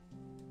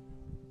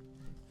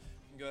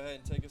go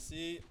ahead and take a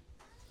seat.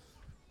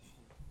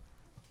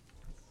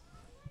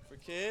 For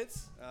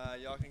kids,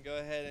 y'all can go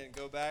ahead and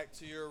go back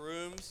to your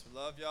rooms.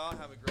 Love y'all.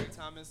 Have a great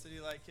time in City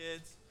Light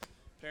Kids.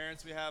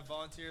 Parents, we have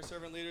volunteer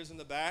servant leaders in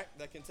the back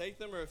that can take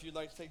them, or if you'd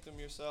like to take them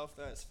yourself,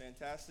 that's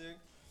fantastic.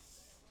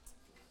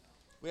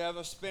 We have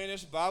a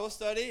Spanish Bible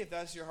study. If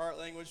that's your heart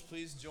language,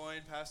 please join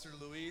Pastor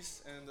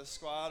Luis and the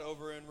squad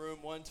over in room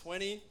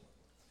 120. And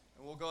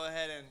we'll go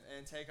ahead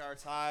and take our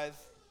tithe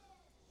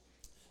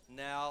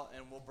now,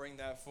 and we'll bring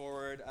that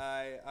forward.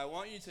 I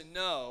want you to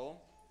know,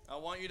 I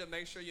want you to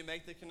make sure you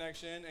make the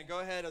connection. And go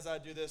ahead as I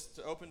do this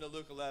to open to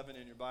Luke 11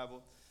 in your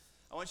Bible.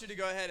 I want you to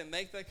go ahead and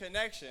make the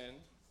connection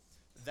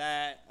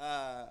that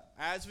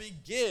as we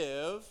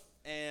give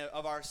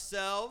of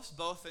ourselves,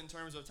 both in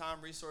terms of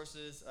time,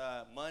 resources,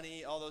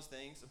 money, all those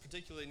things,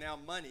 particularly now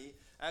money,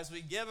 as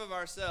we give of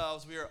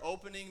ourselves, we are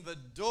opening the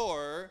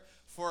door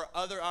for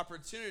other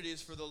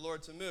opportunities for the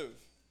Lord to move,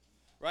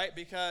 right?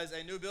 Because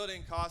a new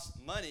building costs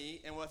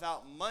money, and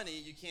without money,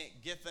 you can't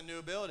get the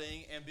new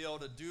building and be able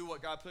to do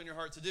what God put in your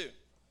heart to do.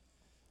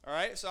 All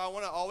right, so I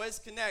want to always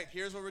connect.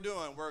 Here's what we're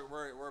doing.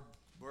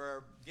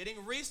 We're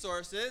getting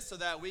resources so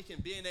that we can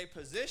be in a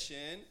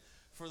position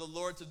for the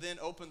Lord to then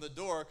open the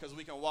door because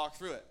we can walk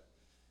through it.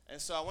 And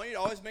so I want you to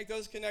always make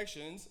those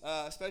connections,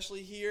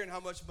 especially here and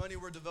how much money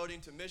we're devoting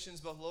to missions,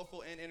 both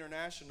local and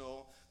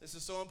international. This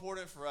is so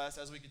important for us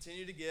as we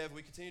continue to give,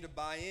 we continue to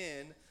buy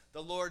in.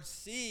 The Lord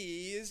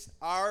sees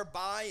our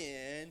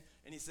buy-in,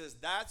 and he says,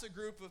 that's a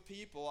group of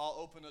people I'll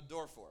open a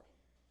door for.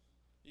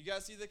 You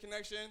guys see the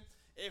connection?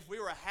 If we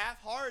were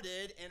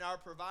half-hearted in our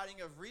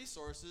providing of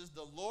resources,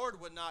 the Lord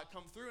would not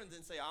come through and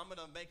then say, I'm going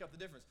to make up the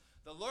difference.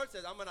 The Lord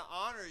says, I'm going to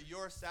honor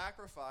your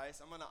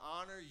sacrifice. I'm going to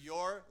honor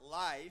your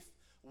life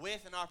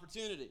with an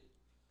opportunity.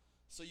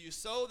 So you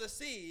sow the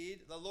seed,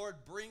 the Lord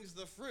brings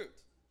the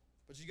fruit.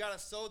 But you got to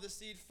sow the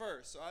seed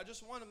first. So I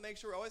just want to make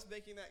sure we're always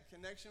making that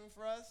connection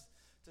for us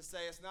to say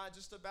it's not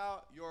just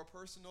about your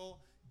personal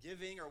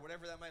giving or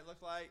whatever that might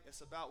look like.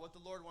 It's about what the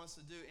Lord wants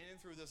to do in and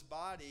through this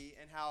body,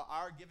 and how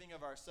our giving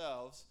of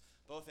ourselves,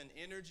 both in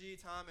energy,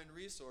 time, and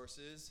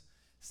resources,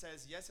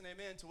 says yes and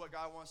amen to what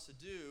God wants to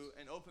do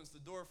and opens the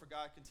door for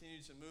God to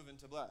continue to move and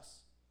to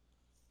bless.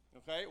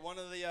 Okay, I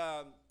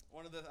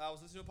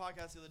was listening to a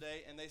podcast the other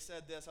day, and they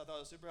said this. I thought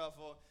it was super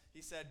helpful.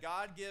 He said,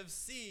 God gives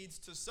seeds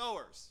to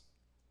sowers.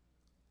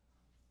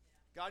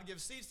 God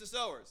gives seeds to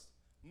sowers.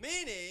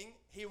 Meaning,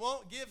 he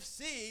won't give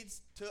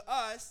seeds to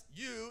us,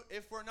 you,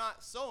 if we're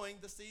not sowing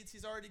the seeds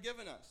he's already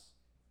given us.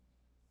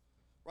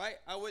 Right?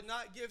 I would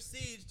not give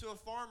seeds to a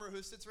farmer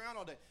who sits around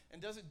all day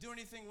and doesn't do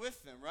anything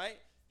with them, right?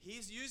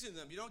 He's using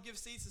them. You don't give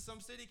seeds to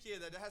some city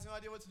kid that has no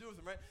idea what to do with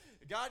them, right?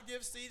 God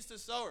gives seeds to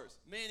sowers,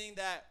 meaning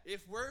that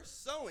if we're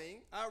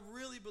sowing, I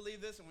really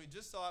believe this, and we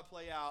just saw it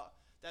play out,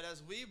 that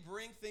as we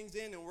bring things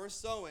in and we're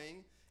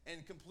sowing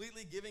and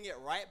completely giving it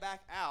right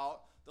back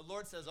out, the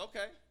Lord says,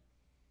 okay,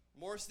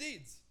 more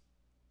seeds.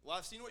 Well,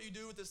 I've seen what you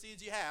do with the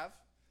seeds you have,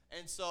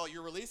 and so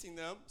you're releasing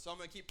them, so I'm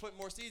going to keep putting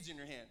more seeds in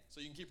your hand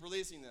so you can keep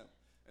releasing them.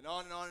 And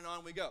on and on and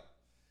on we go.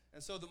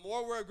 And so the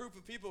more we're a group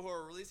of people who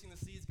are releasing the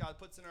seeds God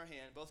puts in our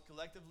hand, both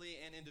collectively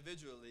and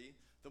individually,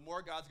 the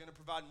more God's going to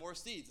provide more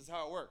seeds. That's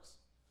how it works.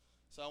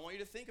 So I want you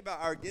to think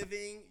about our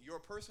giving, your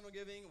personal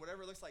giving,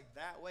 whatever it looks like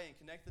that way, and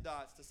connect the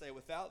dots to say,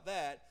 without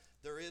that,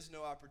 there is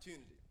no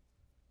opportunity.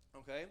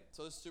 Okay?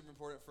 So this is super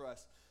important for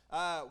us.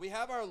 We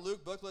have our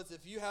Luke booklets.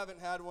 If you haven't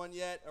had one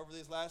yet over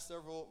these last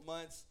several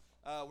months,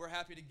 we're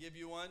happy to give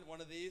you one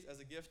of these as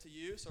a gift to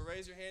you. So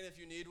raise your hand if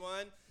you need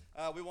one.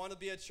 We want to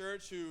be a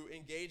church who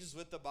engages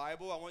with the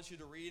Bible. I want you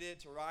to read it,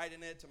 to write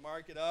in it, to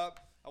mark it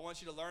up. I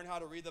want you to learn how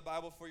to read the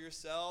Bible for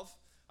yourself.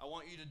 I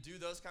want you to do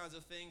those kinds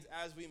of things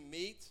as we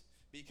meet,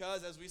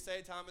 because as we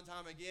say time and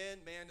time again,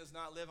 man does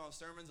not live on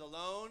sermons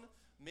alone,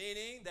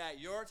 meaning that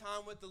your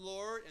time with the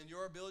Lord and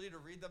your ability to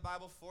read the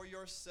Bible for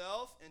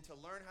yourself and to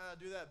learn how to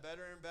do that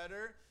better and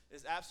better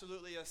is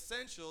absolutely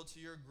essential to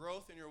your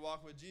growth in your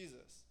walk with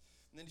Jesus.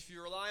 And then if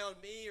you rely on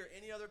me or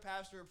any other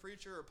pastor or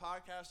preacher or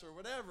podcaster or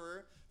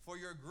whatever for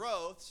your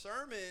growth,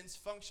 sermons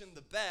function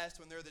the best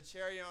when they're the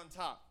cherry on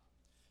top.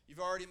 You've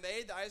already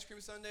made the ice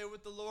cream sundae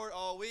with the Lord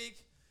all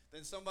week.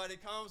 Then somebody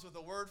comes with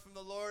a word from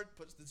the Lord,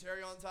 puts the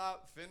cherry on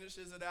top,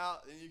 finishes it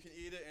out, and you can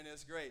eat it, and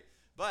it's great.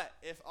 But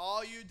if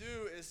all you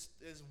do is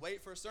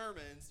wait for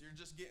sermons, you're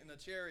just getting a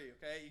cherry,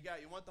 okay?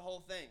 You want the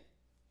whole thing.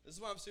 This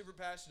is what I'm super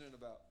passionate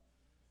about.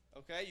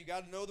 Okay? You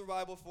got to know the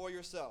Bible for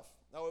yourself.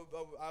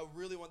 I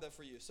really want that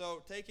for you.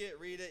 So take it,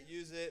 read it,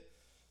 use it,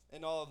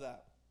 and all of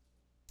that.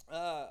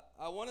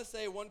 I want to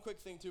say one quick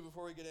thing, too,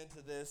 before we get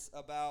into this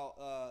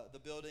about the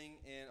building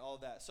and all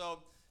of that. So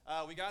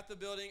we got the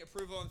building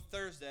approval on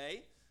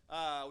Thursday.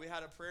 We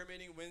had a prayer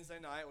meeting Wednesday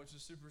night, which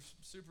was super,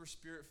 super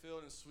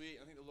spirit-filled and sweet.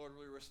 I think the Lord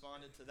really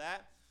responded to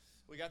that.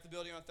 We got the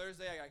building on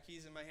Thursday. I got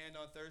keys in my hand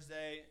on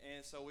Thursday,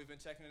 and so we've been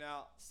checking it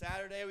out.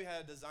 Saturday, we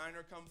had a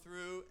designer come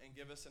through and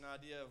give us an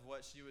idea of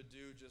what she would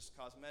do just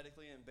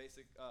cosmetically and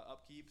basic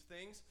upkeep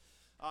things.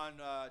 On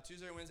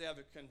Tuesday and Wednesday, I have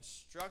a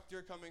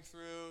constructor coming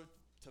through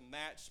to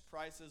match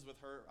prices with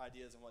her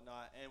ideas and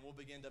whatnot, and we'll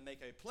begin to make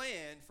a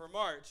plan for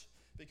March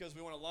because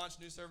we want to launch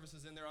new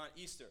services in there on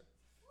Easter,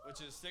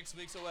 which is 6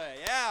 weeks away.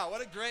 Yeah,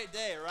 what a great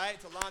day, right,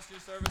 to launch new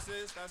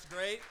services. That's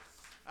great.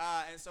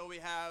 And so we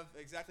have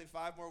exactly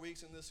 5 more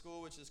weeks in this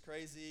school, which is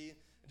crazy.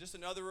 And just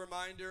another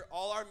reminder,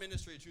 all our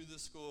ministry through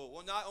this school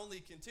will not only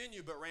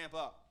continue but ramp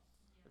up.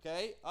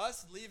 Okay?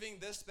 Us leaving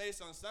this space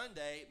on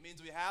Sunday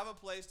means we have a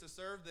place to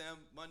serve them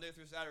Monday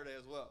through Saturday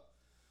as well.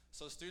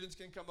 So students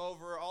can come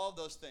over, all of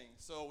those things.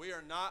 So we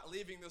are not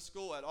leaving the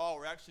school at all.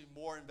 We're actually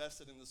more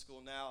invested in the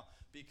school now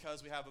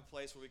because we have a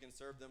place where we can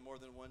serve them more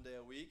than one day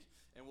a week.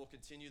 And we'll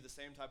continue the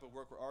same type of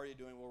work we're already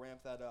doing. We'll ramp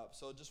that up.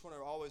 So just want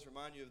to always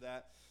remind you of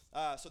that.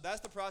 So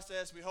that's the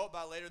process. We hope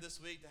by later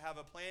this week to have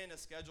a plan, a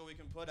schedule we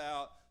can put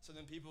out so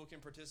then people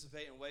can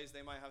participate in ways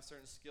they might have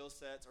certain skill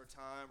sets or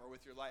time or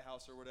with your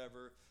lighthouse or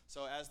whatever.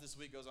 So as this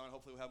week goes on,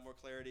 hopefully we'll have more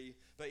clarity.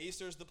 But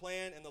Easter's the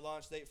plan and the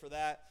launch date for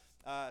that.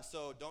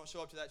 So don't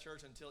show up to that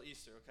church until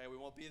Easter, okay? We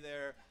won't be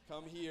there.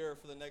 Come here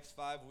for the next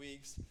 5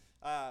 weeks.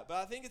 But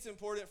I think it's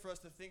important for us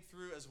to think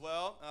through as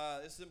well.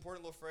 This is an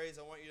important little phrase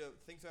I want you to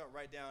think about,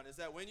 write down, is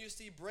that when you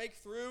see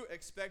breakthrough,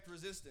 expect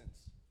resistance.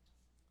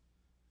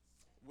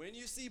 When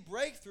you see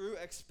breakthrough,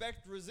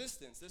 expect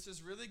resistance. This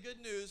is really good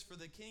news for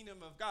the kingdom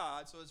of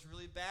God, so it's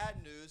really bad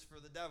news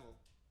for the devil.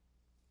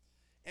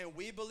 And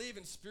we believe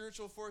in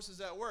spiritual forces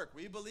at work.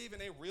 We believe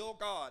in a real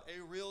God,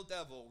 a real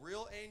devil,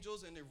 real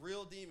angels, and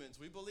real demons.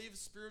 We believe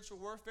spiritual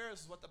warfare.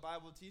 This is what the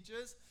Bible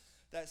teaches,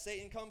 that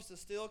Satan comes to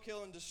steal,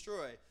 kill, and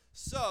destroy.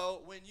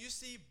 So when you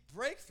see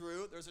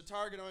breakthrough, there's a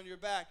target on your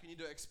back. You need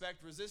to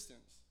expect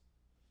resistance.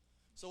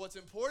 So what's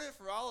important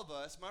for all of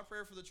us, my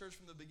prayer for the church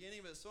from the beginning,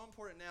 but it's so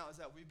important now, is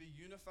that we be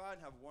unified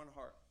and have one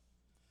heart.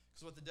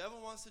 Because what the devil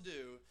wants to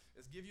do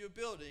is give you a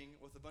building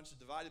with a bunch of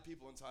divided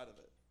people inside of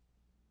it.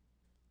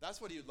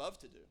 That's what he'd love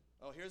to do.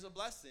 Oh, here's a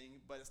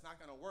blessing, but it's not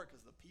going to work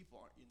because the people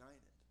aren't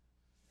united.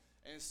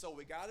 And so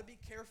we got to be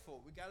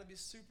careful. We got to be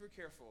super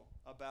careful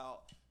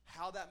about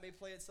how that may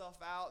play itself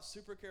out.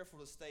 Super careful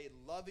to stay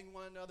loving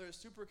one another.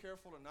 Super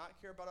careful to not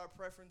care about our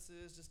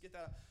preferences. Just get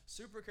that.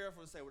 Super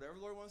careful to say whatever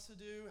the Lord wants to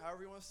do,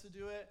 however he wants to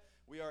do it.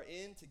 We are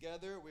in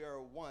together. We are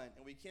one.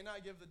 And we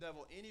cannot give the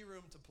devil any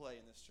room to play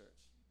in this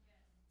church.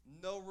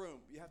 No room.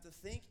 You have to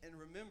think and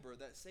remember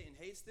that Satan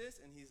hates this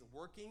and he's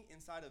working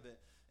inside of it.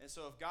 And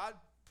so if God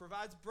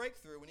provides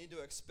breakthrough, we need to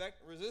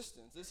expect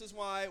resistance. This is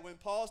why when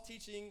Paul's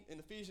teaching in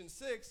Ephesians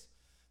 6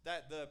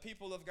 that the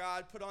people of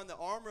God put on the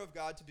armor of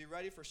God to be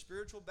ready for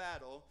spiritual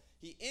battle,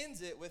 he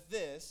ends it with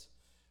this: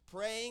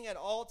 praying at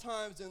all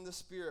times in the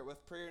Spirit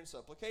with prayer and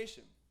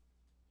supplication.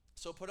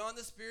 So put on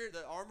the Spirit,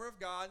 the armor of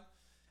God,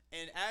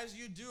 and as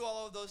you do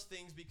all of those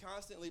things, be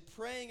constantly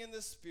praying in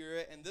the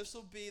Spirit, and this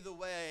will be the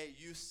way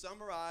you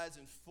summarize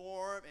and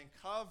form and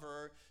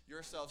cover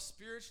yourself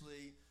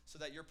spiritually so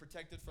that you're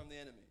protected from the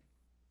enemy.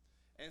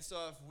 And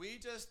so if we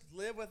just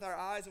live with our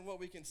eyes on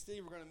what we can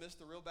see, we're going to miss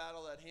the real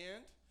battle at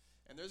hand.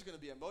 And there's going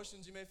to be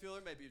emotions you may feel.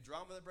 There may be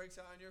drama that breaks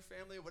out in your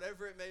family,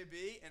 whatever it may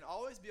be. And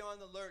always be on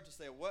the alert to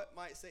say, what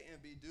might Satan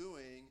be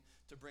doing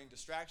to bring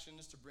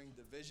distractions, to bring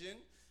division,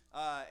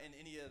 and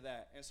any of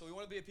that. And so we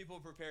want to be a people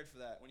prepared for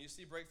that. When you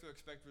see breakthrough,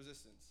 expect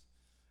resistance.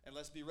 And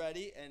let's be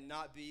ready and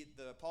not be,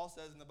 Paul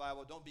says in the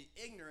Bible, don't be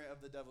ignorant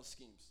of the devil's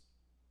schemes.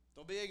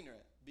 Don't be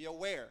ignorant. Be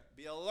aware.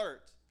 Be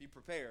alert. Be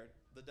prepared.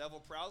 The devil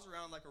prowls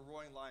around like a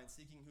roaring lion,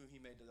 seeking who he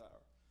may devour.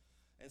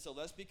 And so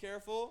let's be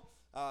careful.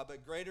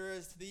 But greater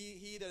is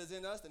he that is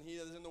in us than he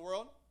that is in the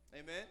world.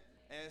 Amen.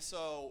 And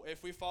so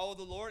if we follow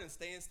the Lord and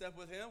stay in step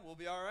with him, we'll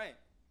be all right.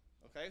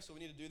 Okay, so we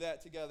need to do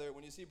that together.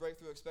 When you see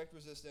breakthrough, expect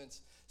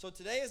resistance. So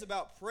today is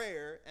about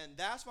prayer, and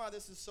that's why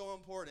this is so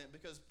important,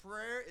 because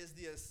prayer is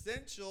the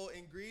essential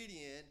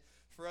ingredient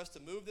for us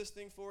to move this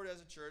thing forward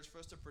as a church, for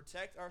us to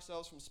protect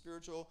ourselves from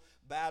spiritual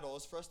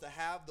battles, for us to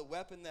have the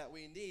weapon that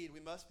we need.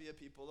 We must be a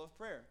people of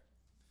prayer.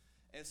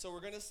 And so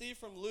we're going to see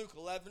from Luke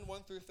 11,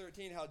 1 through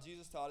 13, how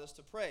Jesus taught us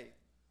to pray.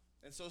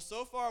 And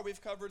so far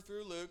we've covered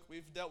through Luke,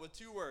 we've dealt with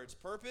 2 words: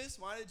 purpose,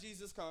 why did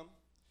Jesus come?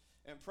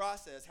 And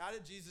process, how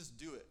did Jesus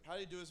do it? How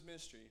did he do his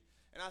ministry?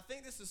 And I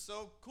think this is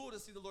so cool to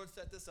see the Lord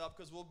set this up,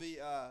 because we'll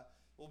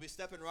be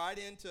stepping right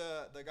into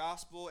the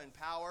gospel and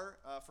power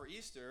for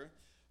Easter.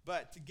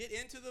 But to get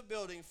into the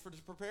building,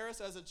 to prepare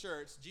us as a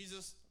church,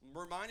 Jesus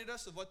reminded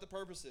us of what the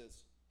purpose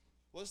is.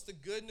 What's the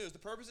good news? The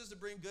purpose is to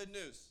bring good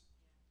news.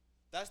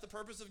 That's the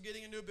purpose of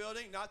getting a new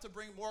building, not to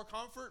bring more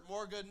comfort,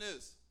 more good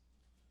news.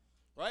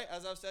 Right?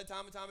 As I've said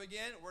time and time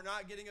again, we're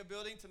not getting a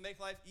building to make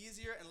life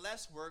easier and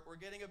less work. We're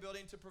getting a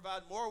building to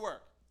provide more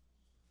work.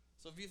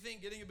 So if you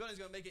think getting a building is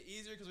going to make it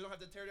easier because we don't have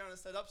to tear down and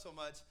set up so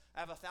much, I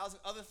have 1,000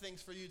 other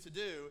things for you to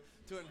do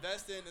to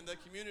invest in the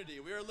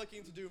community. We are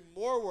looking to do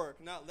more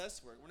work, not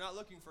less work. We're not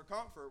looking for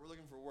comfort. We're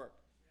looking for work.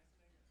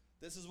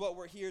 This is what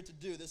we're here to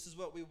do. This is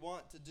what we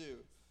want to do.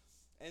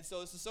 And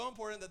so this is so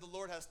important that the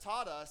Lord has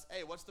taught us,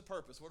 hey, what's the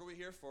purpose? What are we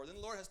here for? Then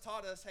the Lord has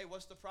taught us, hey,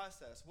 what's the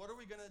process? What are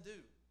we going to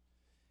do?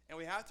 And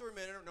we have to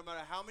remember, no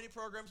matter how many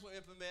programs we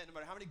implement, no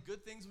matter how many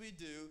good things we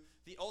do,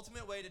 the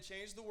ultimate way to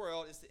change the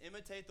world is to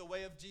imitate the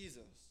way of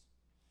Jesus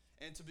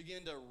and to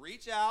begin to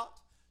reach out,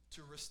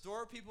 to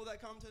restore people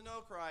that come to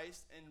know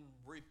Christ and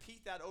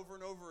repeat that over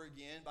and over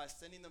again by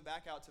sending them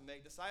back out to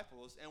make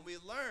disciples. And we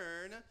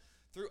learn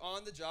through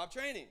on-the-job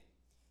training.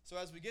 So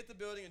as we get the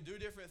building and do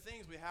different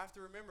things, we have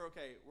to remember,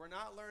 okay, we're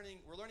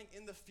learning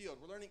in the field.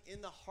 We're learning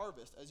in the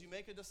harvest. As you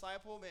make a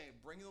disciple, man,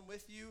 bring them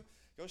with you.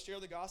 Go share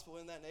the gospel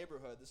in that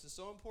neighborhood. This is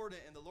so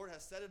important, and the Lord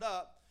has set it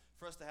up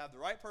for us to have the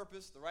right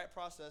purpose, the right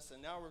process,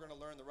 and now we're going to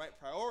learn the right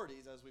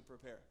priorities as we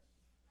prepare.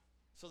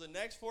 So the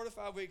next 4 to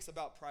 5 weeks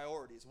about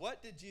priorities.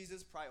 What did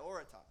Jesus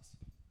prioritize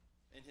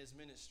in his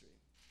ministry?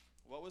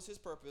 What was his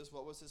purpose?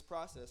 What was his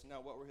process?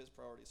 Now, what were his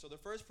priorities? So the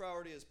first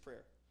priority is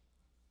prayer.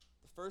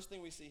 The first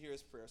thing we see here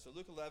is prayer. So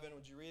Luke 11,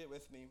 would you read it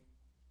with me?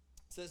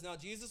 It says, "Now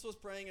Jesus was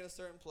praying in a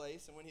certain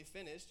place, and when he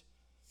finished,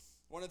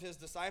 one of his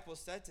disciples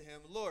said to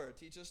him, 'Lord,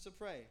 teach us to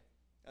pray,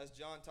 as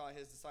John taught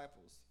his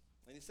disciples.'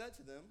 And he said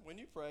to them, 'When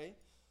you pray,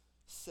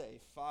 say,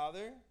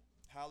 Father,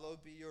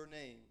 hallowed be your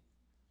name.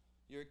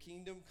 Your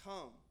kingdom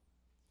come.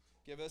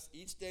 Give us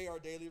each day our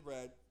daily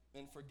bread,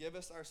 and forgive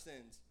us our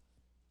sins.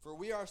 For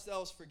we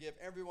ourselves forgive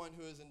everyone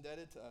who is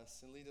indebted to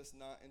us, and lead us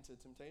not into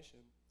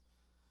temptation.'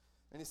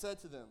 And he said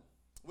to them,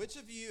 'Which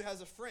of you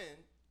has a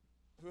friend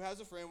who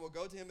has a friend will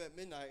go to him at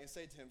midnight and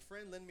say to him,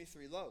 Friend, lend me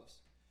 3 loaves.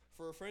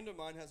 For a friend of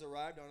mine has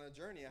arrived on a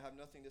journey. I have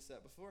nothing to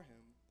set before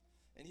him.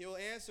 And he will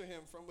answer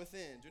him from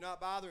within, Do not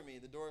bother me.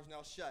 The door is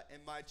now shut.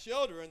 And my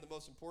children,'" the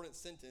most important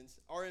sentence,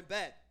 "'are in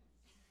bed.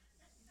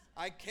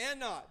 I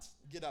cannot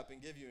get up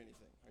and give you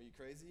anything.' Are you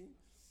crazy?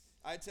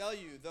 'I tell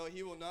you, though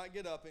he will not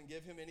get up and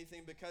give him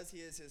anything because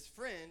he is his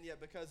friend, yet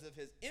because of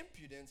his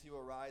impudence he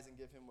will rise and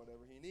give him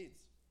whatever he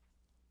needs.'"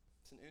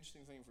 It's an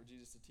interesting thing for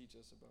Jesus to teach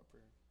us about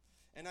prayer.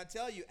 "And I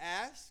tell you,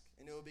 ask,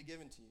 and it will be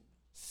given to you.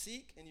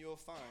 Seek, and you will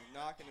find.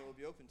 Knock, and it will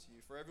be open to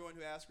you. For everyone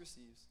who asks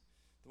receives.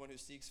 The one who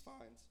seeks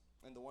finds.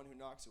 And the one who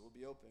knocks, it will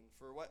be open.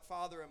 For what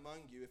father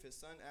among you, if his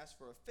son asks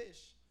for a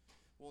fish,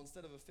 will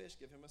instead of a fish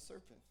give him a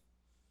serpent?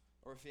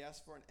 Or if he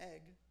asks for an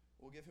egg,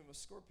 will give him a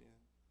scorpion?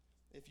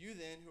 If you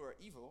then, who are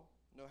evil,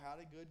 know how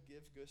to give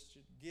good gifts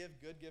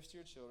to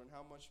your children,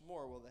 how much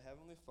more will the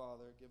Heavenly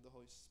Father give the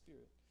Holy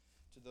Spirit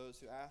to those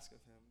who ask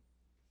of him?"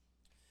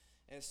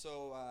 And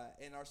so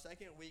in our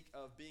second week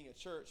of being a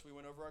church, we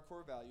went over our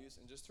core values.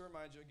 And just to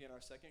remind you again, our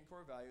second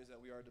core value is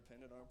that we are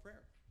dependent on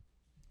prayer.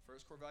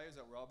 First core value is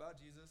that we're all about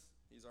Jesus.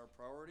 He's our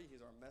priority.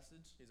 He's our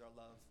message. He's our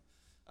love.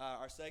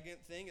 Our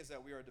second thing is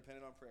that we are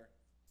dependent on prayer.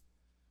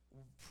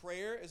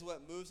 Prayer is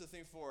what moves the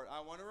thing forward. I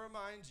want to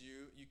remind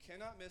you, you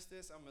cannot miss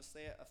this. I'm going to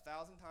say it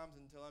 1,000 times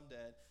until I'm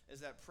dead,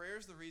 is that prayer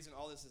is the reason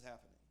all this is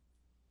happening.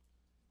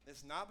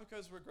 It's not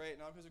because we're great,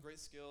 not because of great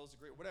skills,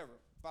 great whatever.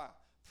 Bye.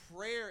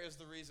 Prayer is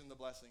the reason the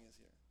blessing is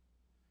here.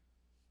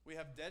 We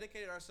have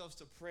dedicated ourselves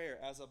to prayer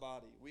as a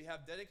body. We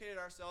have dedicated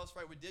ourselves,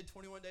 right? We did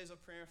 21 days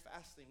of prayer and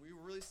fasting. We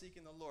were really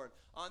seeking the Lord.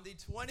 On the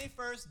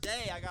 21st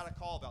day, I got a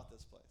call about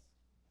this place.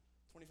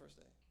 21st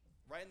day.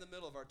 Right in the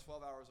middle of our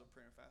 12 hours of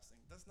prayer and fasting.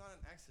 That's not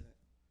an accident.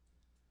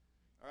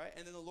 All right?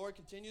 And then the Lord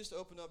continues to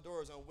open up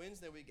doors. On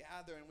Wednesday, we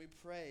gather and we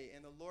pray.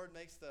 And the Lord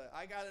makes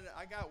I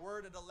got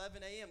word at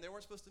 11 a.m. They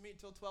weren't supposed to meet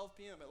until 12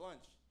 p.m. at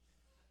lunch.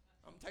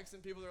 I'm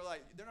texting people that are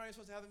like, they're not even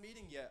supposed to have a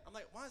meeting yet. I'm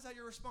like, why is that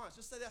your response?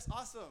 Just say that's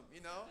awesome, you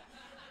know?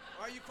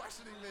 Why are you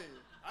questioning me?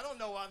 I don't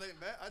know why they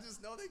met. I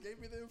just know they gave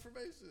me the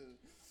information.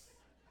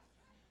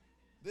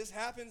 This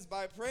happens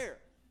by prayer.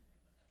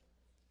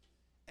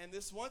 And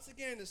this, once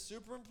again, is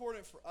super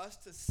important for us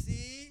to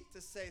see,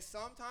 to say,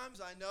 sometimes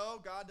I know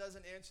God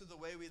doesn't answer the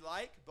way we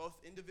like, both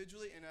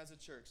individually and as a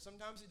church.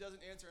 Sometimes he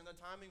doesn't answer in the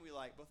timing we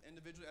like, both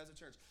individually as a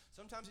church.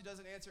 Sometimes he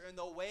doesn't answer in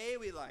the way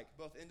we like,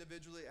 both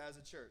individually as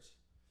a church.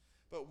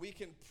 But we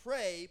can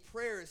pray.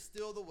 Prayer is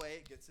still the way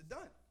it gets it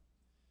done.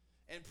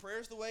 And prayer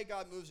is the way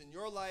God moves in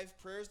your life.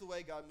 Prayer is the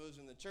way God moves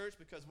in the church,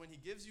 because when he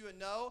gives you a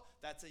no,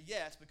 that's a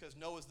yes, because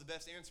no is the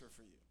best answer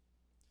for you.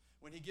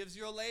 When he gives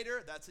you a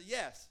later, that's a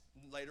yes.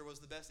 Later was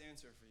the best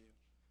answer for you.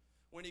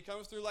 When he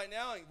comes through like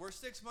now, we're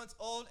 6 months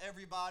old,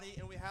 everybody,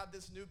 and we have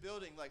this new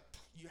building. Like,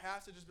 you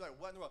have to just be like,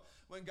 what in the world?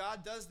 When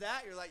God does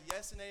that, you're like,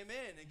 yes and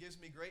amen. And it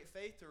gives me great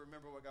faith to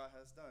remember what God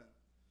has done.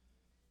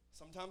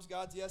 Sometimes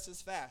God's yes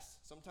is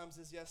fast. Sometimes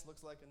his yes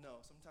looks like a no.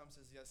 Sometimes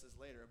his yes is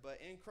later. But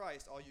in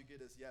Christ, all you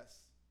get is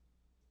yes.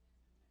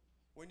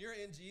 When you're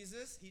in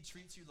Jesus, he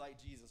treats you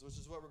like Jesus, which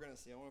is what we're going to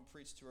see. I won't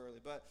preach too early,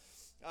 but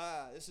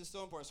this is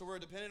so important. So we're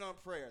dependent on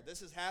prayer. This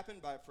has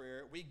happened by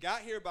prayer. We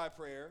got here by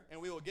prayer,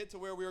 and we will get to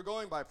where we are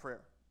going by prayer.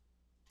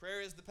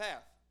 Prayer is the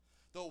path.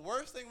 The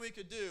worst thing we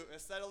could do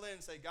is settle in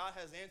and say, God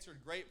has answered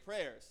great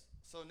prayers.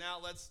 So now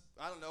let's,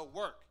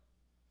 work.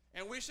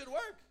 And we should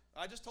work.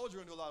 I just told you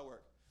we're going to do a lot of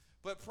work.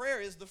 But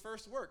prayer is the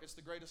first work. It's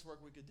the greatest work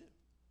we could do.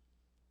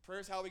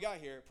 Prayer is how we got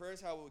here. Prayer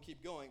is how we'll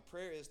keep going.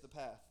 Prayer is the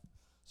path.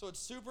 So it's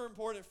super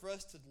important for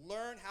us to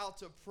learn how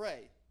to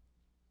pray.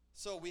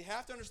 So we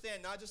have to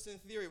understand, not just in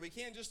theory. We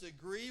can't just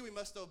agree. We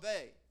must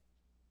obey.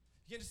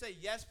 You can't just say,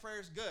 yes, prayer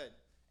is good.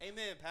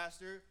 Amen,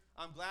 Pastor.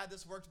 I'm glad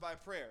this worked by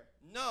prayer.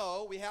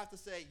 No, we have to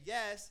say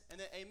yes and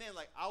then amen.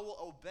 Like, I will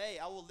obey.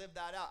 I will live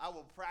that out. I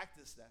will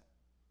practice that.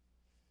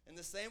 In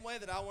the same way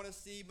that I want to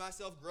see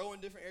myself grow in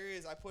different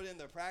areas, I put in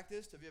the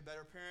practice to be a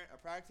better parent. A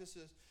practice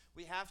is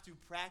we have to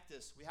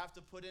practice. We have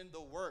to put in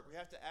the work. We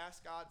have to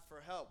ask God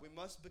for help. We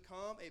must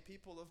become a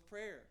people of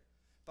prayer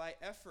by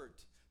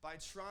effort, by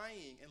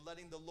trying and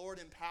letting the Lord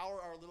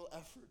empower our little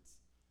efforts.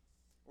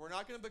 We're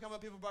not going to become a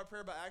people by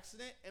prayer by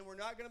accident, and we're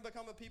not going to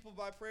become a people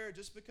by prayer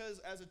just because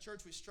as a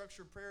church we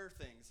structure prayer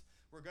things.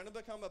 We're going to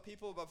become a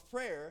people of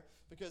prayer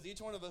because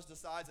each one of us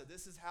decides that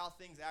this is how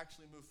things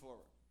actually move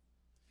forward.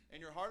 In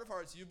your heart of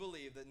hearts, you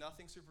believe that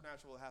nothing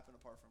supernatural will happen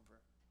apart from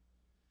prayer.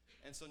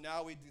 And so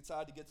now we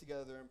decide to get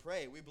together and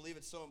pray. We believe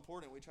it's so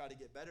important, we try to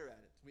get better at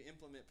it. We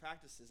implement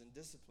practices and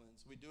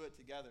disciplines. We do it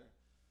together.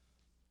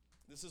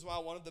 This is why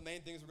one of the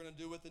main things we're going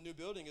to do with the new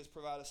building is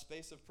provide a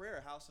space of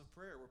prayer, a house of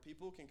prayer, where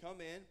people can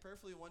come in,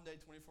 prayerfully one day,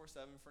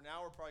 24/7. For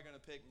now, we're probably going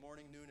to pick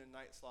morning, noon, and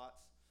night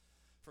slots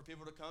for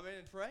people to come in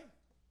and pray.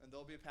 And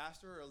there'll be a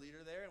pastor or a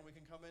leader there, and we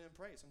can come in and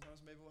pray. Sometimes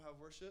maybe we'll have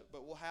worship,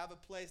 but we'll have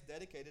a place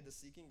dedicated to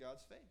seeking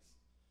God's face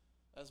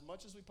as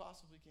much as we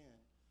possibly can.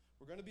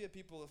 We're going to be a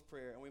people of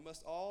prayer, and we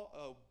must all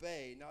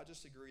obey, not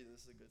just agree that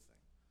this is a good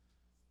thing.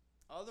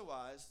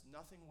 Otherwise,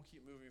 nothing will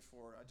keep moving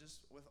forward.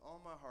 With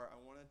all my heart,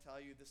 I want to tell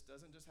you this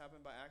doesn't just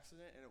happen by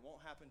accident, and it won't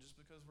happen just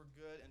because we're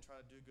good and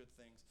try to do good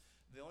things.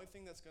 The only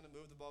thing that's going to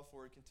move the ball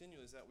forward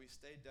continually is that we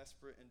stay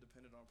desperate and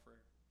dependent on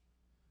prayer.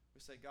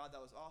 We say, God, that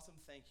was awesome,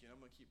 thank you, and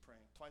I'm going to keep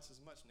praying. Twice as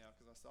much now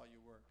because I saw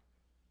you work.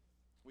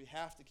 We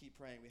have to keep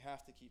praying. We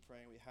have to keep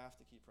praying. We have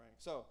to keep praying.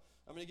 So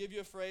I'm going to give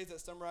you a phrase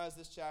that summarizes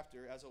this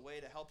chapter as a way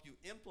to help you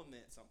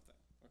implement something.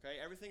 Okay?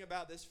 Everything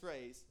about this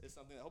phrase is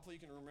something that hopefully you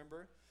can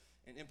remember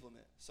and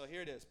implement. So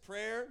here it is.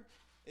 Prayer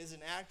is an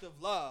act of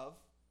love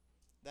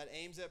that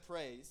aims at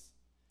praise,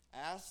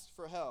 asks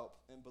for help,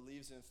 and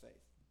believes in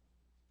faith.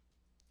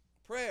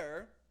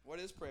 Prayer, what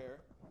is prayer?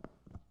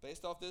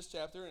 Based off this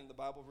chapter and the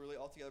Bible really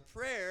altogether,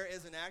 prayer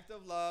is an act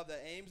of love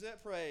that aims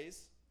at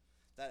praise,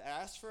 that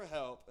asks for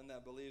help, and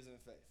that believes in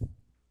faith.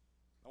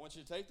 I want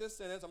you to take this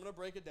sentence, I'm going to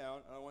break it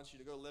down, and I want you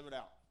to go live it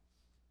out.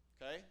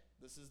 Okay?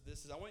 This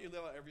is I want you to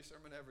live out every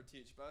sermon I ever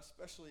teach, but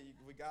especially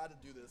we got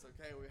to do this,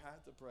 okay? We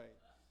have to pray.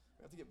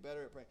 We have to get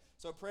better at praying.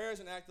 So prayer is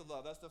an act of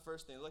love. That's the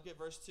first thing. Look at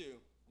verse 2.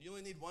 You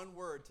only need one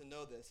word to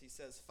know this. He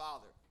says,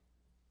 Father.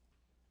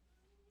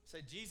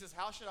 Say, Jesus,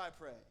 how should I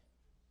pray?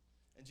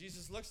 And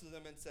Jesus looks at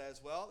them and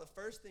says, well, the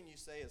first thing you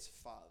say is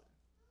Father.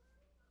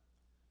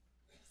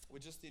 We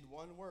just need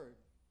one word.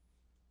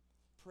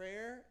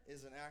 Prayer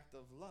is an act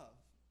of love.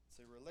 It's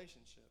a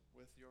relationship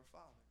with your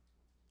Father.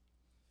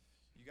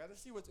 You got to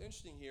see what's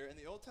interesting here. In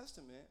the Old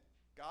Testament,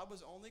 God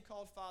was only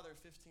called Father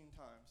 15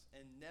 times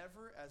and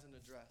never as an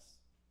address.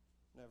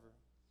 Never.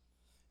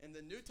 In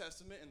the New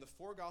Testament, in the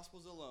 4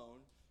 Gospels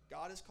alone,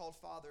 God is called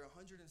Father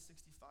 165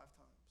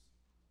 times.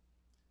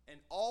 And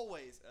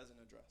always as an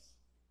address.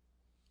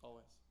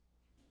 Always.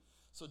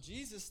 So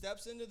Jesus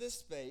steps into this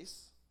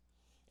space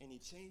and he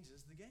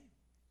changes the game.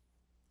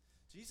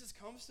 Jesus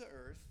comes to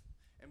earth,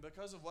 and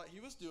because of what he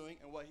was doing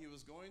and what he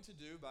was going to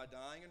do by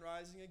dying and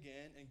rising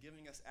again and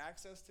giving us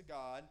access to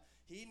God,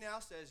 he now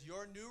says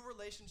your new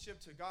relationship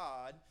to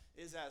God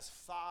is as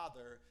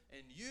Father,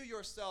 and you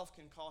yourself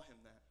can call him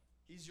that.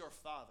 He's your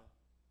Father.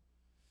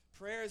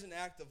 Prayer is an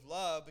act of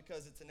love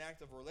because it's an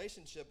act of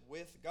relationship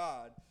with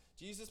God.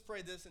 Jesus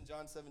prayed this in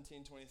John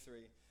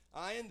 17:23.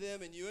 I and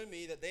them and you and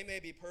me, that they may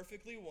be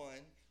perfectly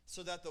one,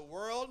 so that the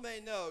world may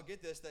know,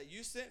 get this, that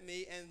you sent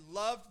me and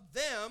loved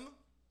them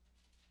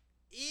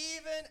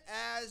even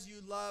as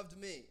you loved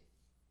me.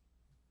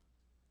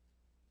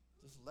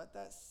 Just let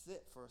that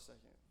sit for a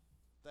second.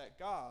 That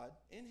God,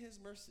 in his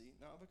mercy,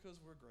 not because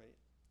we're great,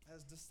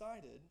 has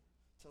decided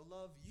to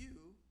love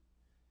you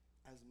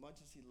as much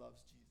as he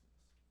loves Jesus.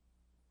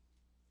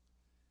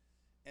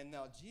 And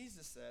now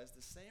Jesus says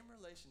the same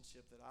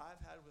relationship that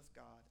I've had with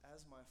God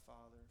as my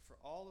Father for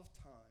all of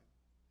time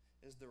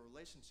is the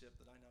relationship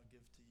that I now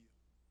give to you.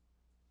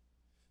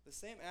 The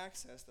same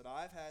access that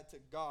I've had to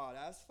God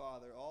as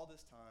Father all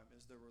this time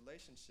is the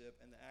relationship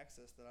and the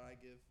access that I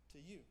give to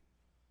you.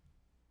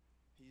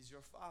 He's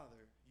your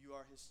Father. You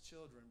are his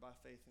children by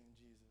faith in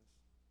Jesus.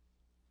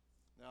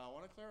 Now, I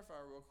want to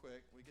clarify real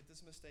quick. We get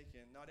this mistake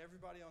in. Not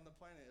everybody on the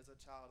planet is a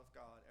child of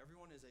God.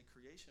 Everyone is a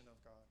creation of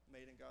God,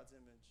 made in God's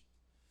image.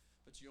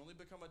 But you only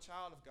become a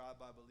child of God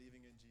by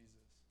believing in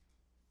Jesus.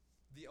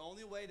 The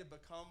only way to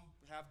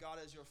have God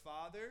as your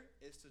Father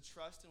is to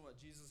trust in what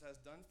Jesus has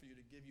done for you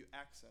to give you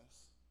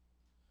access.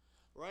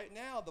 Right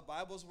now, the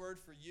Bible's word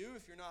for you,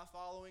 if you're not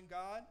following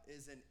God,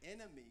 is an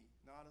enemy,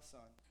 not a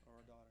son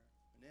or a daughter.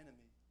 An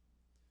enemy.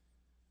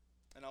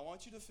 And I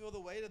want you to feel the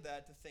weight of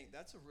that, to think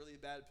that's a really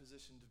bad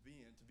position to be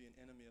in, to be an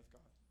enemy of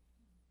God.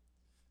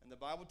 And the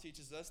Bible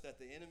teaches us that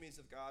the enemies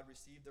of God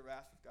receive the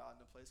wrath of God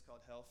in a place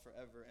called hell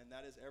forever. And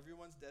that is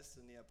everyone's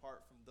destiny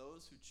apart from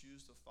those who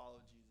choose to follow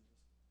Jesus.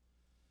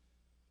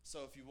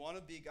 So if you want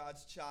to be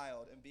God's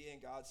child and be in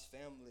God's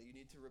family, you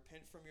need to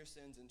repent from your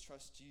sins and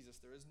trust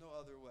Jesus. There is no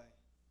other way.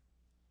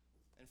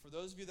 And for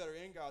those of you that are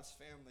in God's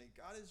family,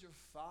 God is your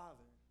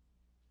Father.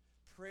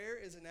 Prayer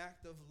is an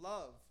act of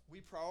love.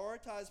 We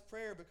prioritize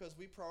prayer because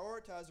we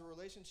prioritize a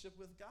relationship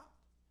with God.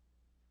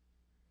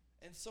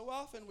 And so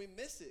often we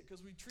miss it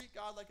because we treat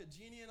God like a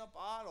genie in a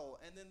bottle,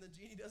 and then the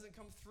genie doesn't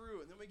come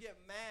through, and then we get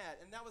mad,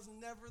 and that was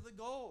never the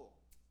goal.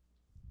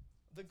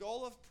 The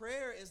goal of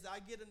prayer is that I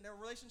get in a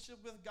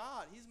relationship with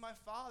God. He's my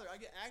Father. I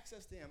get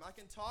access to Him. I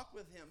can talk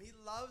with Him. He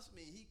loves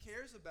me. He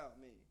cares about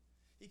me.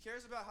 He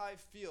cares about how I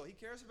feel. He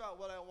cares about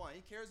what I want.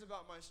 He cares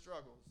about my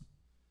struggles.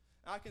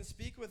 I can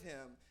speak with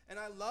Him, and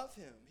I love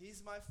Him.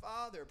 He's my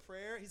Father.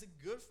 Prayer, He's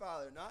a good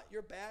Father, not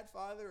your bad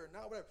Father or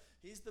not whatever.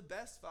 He's the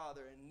best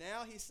Father, and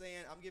now He's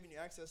saying, I'm giving you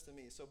access to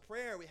me. So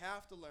prayer, we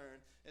have to learn,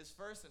 is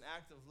first an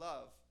act of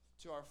love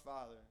to our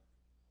Father.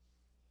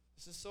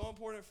 This is so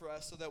important for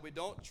us so that we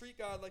don't treat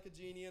God like a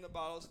genie in a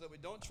bottle, so that we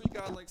don't treat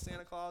God like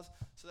Santa Claus,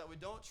 so that we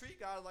don't treat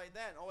God like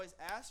that and always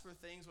ask for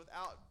things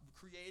without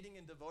creating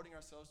and devoting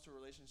ourselves to a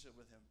relationship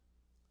with Him.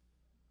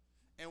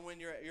 And when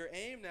your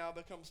aim now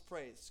becomes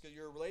praise, because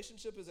your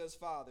relationship is as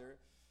Father,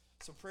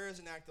 so prayer is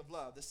an act of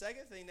love. The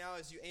second thing now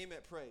is you aim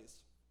at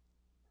praise.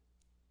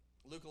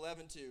 Luke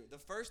 11:2. The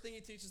first thing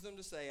He teaches them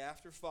to say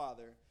after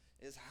Father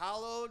is,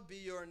 hallowed be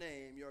your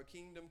name, your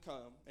kingdom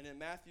come. And in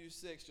Matthew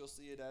 6, you'll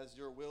see it as,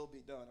 your will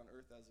be done on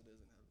earth as it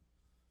is in heaven.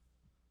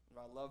 And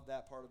I love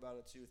that part about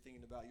it too,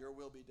 thinking about your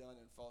will be done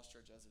in Falls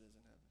Church as it is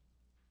in heaven.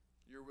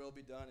 Your will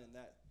be done in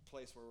that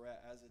place where we're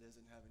at as it is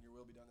in heaven. Your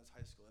will be done as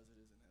high school as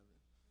it is in heaven.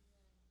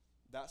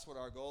 That's what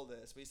our goal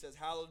is. But He says,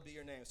 hallowed be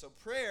your name. So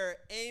prayer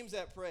aims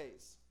at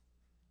praise.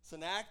 It's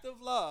an act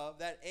of love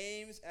that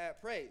aims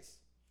at praise.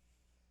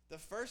 The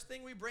first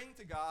thing we bring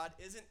to God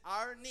isn't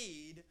our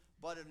need,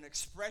 but an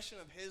expression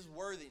of His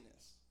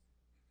worthiness.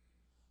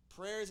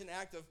 Prayer is an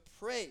act of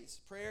praise.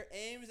 Prayer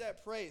aims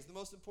at praise. The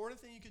most important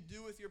thing you could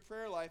do with your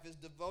prayer life is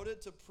devoted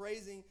to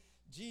praising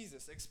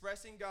Jesus,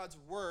 expressing God's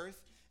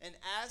worth, and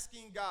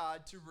asking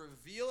God to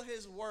reveal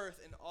His worth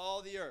in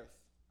all the earth.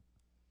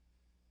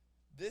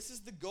 This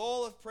is the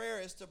goal of prayer,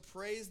 is to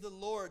praise the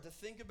Lord, to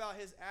think about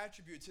His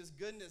attributes, His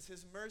goodness,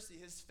 His mercy,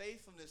 His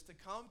faithfulness, to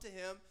come to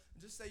Him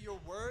and just say, you're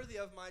worthy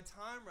of my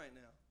time right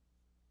now.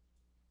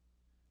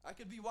 I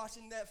could be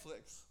watching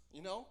Netflix,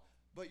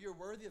 but you're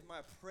worthy of my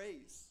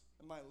praise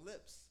and my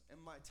lips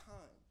and my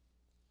time.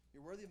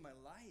 You're worthy of my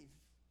life.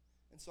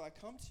 And so I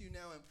come to you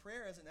now in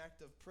prayer as an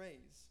act of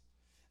praise.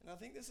 And I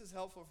think this is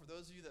helpful for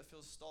those of you that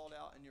feel stalled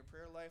out in your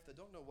prayer life, that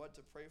don't know what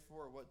to pray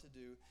for or what to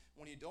do.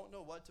 When you don't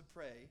know what to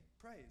pray,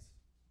 praise.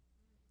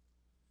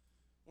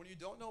 When you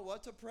don't know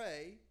what to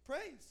pray,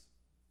 praise.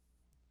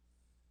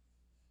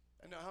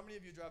 And now, how many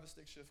of you drive a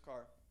stick shift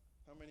car?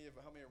 How many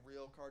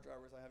real car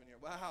drivers I have in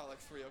here? Wow, like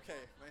 3. Okay,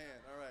 man.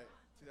 All right,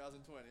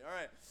 2020. All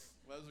right,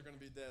 well, those are going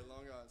to be dead,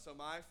 long gone. So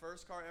my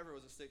first car ever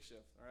was a stick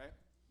shift. All right,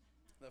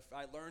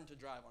 I learned to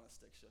drive on a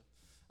stick shift,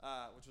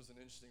 which was an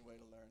interesting way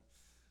to learn.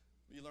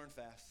 You learn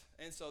fast.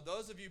 And so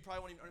those of you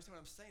probably won't even understand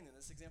what I'm saying, and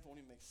this example won't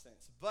even make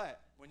sense.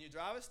 But when you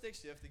drive a stick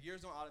shift, the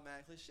gears don't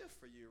automatically shift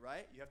for you,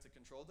 right? You have to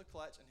control the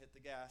clutch and hit the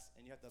gas,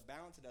 and you have to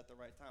balance it at the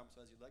right time. So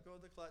as you let go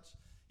of the clutch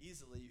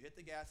easily, you hit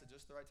the gas at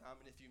just the right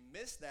time, and if you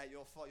miss that,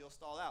 you'll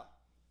stall out.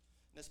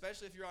 And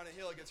especially if you're on a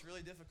hill, it gets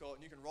really difficult,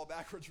 and you can roll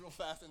backwards real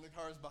fast and the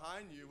car is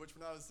behind you, which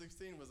when I was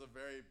 16 was a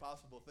very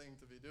possible thing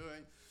to be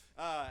doing.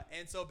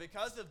 And so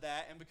because of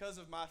that, and because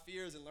of my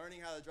fears and learning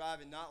how to drive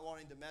and not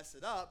wanting to mess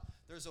it up,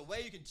 there's a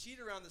way you can cheat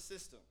around the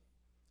system,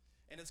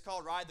 and it's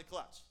called ride the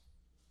clutch.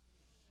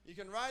 You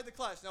can ride the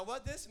clutch. Now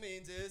what this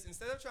means is,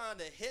 instead of trying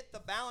to hit the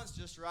balance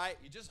just right,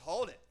 you just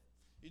hold it.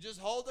 You just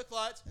hold the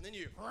clutch, and then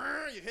you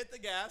hit the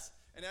gas,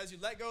 and as you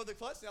let go of the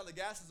clutch, now the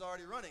gas is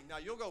already running. Now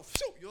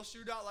you'll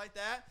shoot out like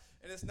that,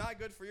 and it's not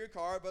good for your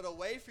car, but a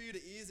way for you to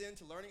ease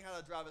into learning how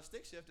to drive a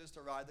stick shift is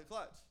to ride the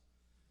clutch.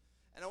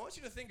 And I want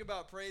you to think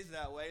about praise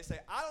that way. Say,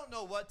 I don't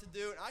know what to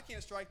do, and I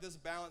can't strike this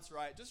balance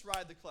right. Just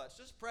ride the clutch.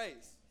 Just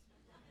praise.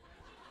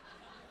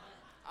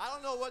 I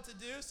don't know what to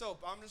do, so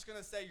I'm just going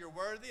to say, you're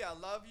worthy. I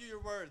love you. You're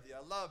worthy.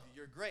 I love you.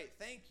 You're great.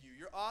 Thank you.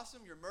 You're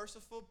awesome. You're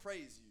merciful.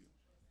 Praise you.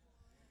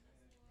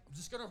 I'm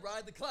just going to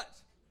ride the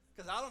clutch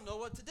because I don't know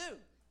what to do.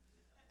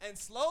 And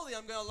slowly,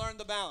 I'm going to learn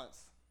the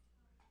balance.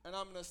 And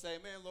I'm going to say,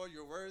 man, Lord,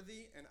 you're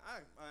worthy, and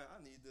I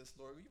need this,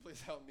 Lord. Will you please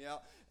help me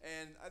out?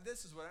 And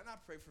this is what, and I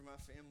pray for my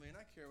family, and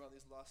I care about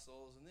these lost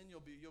souls, and then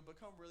you'll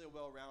become really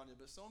well-rounded.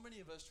 But so many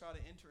of us try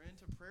to enter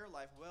into prayer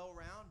life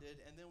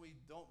well-rounded, and then we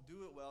don't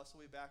do it well, so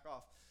we back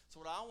off.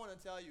 So what I want to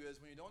tell you is,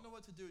 when you don't know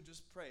what to do,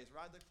 just praise.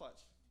 Ride the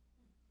clutch.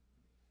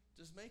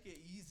 Just make it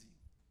easy.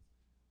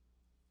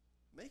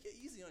 Make it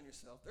easy on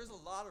yourself. There's a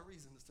lot of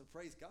reasons to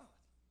praise God.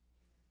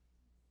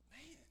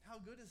 Man,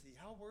 how good is He?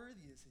 How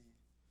worthy is He?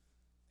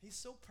 He's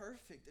so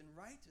perfect and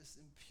righteous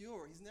and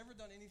pure. He's never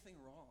done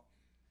anything wrong.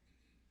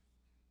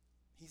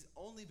 He's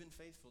only been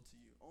faithful to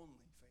you.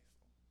 Only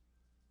faithful.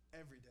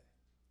 Every day.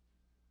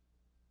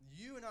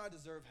 You and I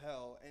deserve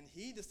hell, and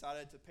He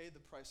decided to pay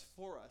the price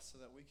for us so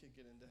that we could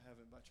get into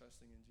heaven by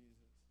trusting in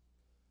Jesus.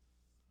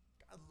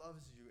 God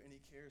loves you, and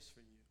He cares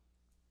for you.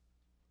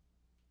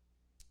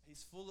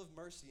 He's full of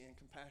mercy and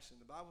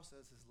compassion. The Bible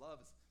says His love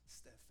is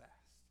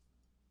steadfast.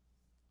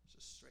 It's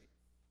just straight.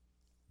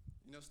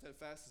 You know,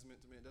 steadfast is meant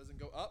to mean it doesn't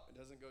go up, it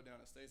doesn't go down.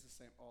 It stays the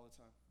same all the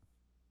time.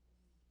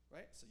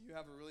 right? So you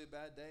have a really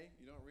bad day.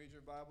 You don't read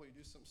your Bible. You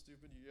do something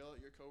stupid. You yell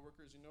at your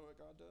coworkers. You know what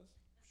God does?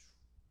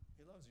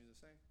 He loves you the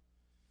same.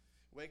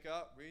 Wake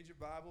up, read your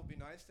Bible, be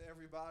nice to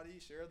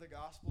everybody, share the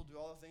gospel, do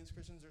all the things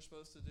Christians are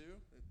supposed to do.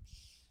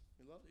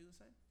 He loves you the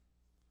same.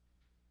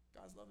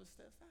 God's love is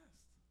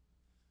steadfast.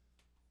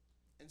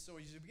 And so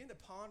as you begin to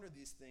ponder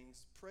these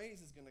things, praise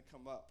is going to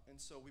come up. And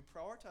so we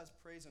prioritize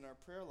praise in our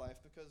prayer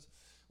life because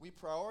we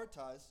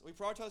prioritize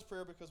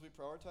prayer because we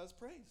prioritize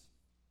praise.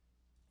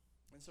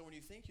 And so when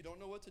you think you don't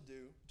know what to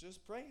do,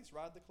 just praise,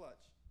 ride the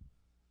clutch.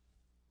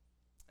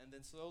 And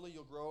then slowly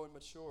you'll grow and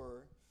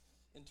mature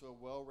into a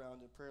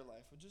well-rounded prayer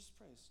life. Well, just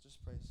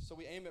praise. So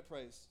we aim at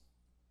praise.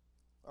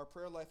 Our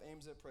prayer life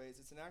aims at praise.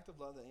 It's an act of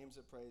love that aims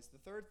at praise. The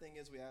third thing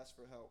is we ask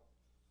for help.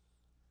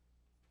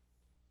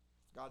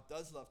 God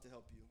does love to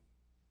help you.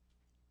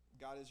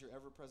 God is your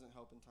ever-present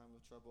help in time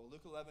of trouble.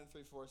 Luke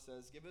 11:3-4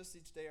 says, "Give us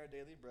each day our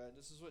daily bread."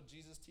 This is what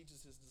Jesus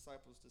teaches his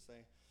disciples to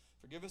say.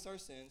 "Forgive us our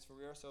sins, for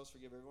we ourselves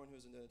forgive everyone who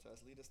is indebted to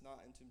us. Lead us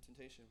not into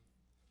temptation."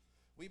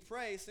 We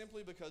pray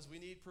simply because we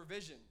need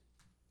provision.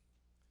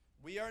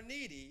 We are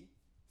needy,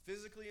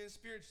 physically and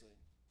spiritually.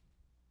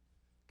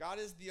 God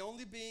is the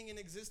only being in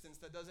existence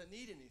that doesn't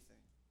need anything.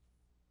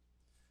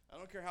 I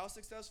don't care how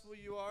successful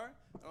you are.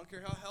 I don't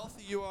care how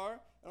healthy you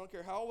are. I don't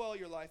care how well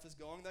your life is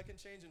going. That can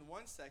change in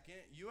 1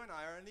 second. You and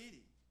I are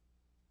needy.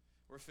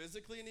 We're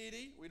physically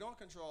needy. We don't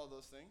control all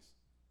those things,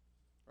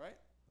 right?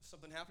 There's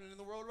something happening in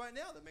the world right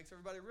now that makes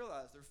everybody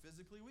realize they're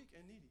physically weak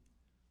and needy.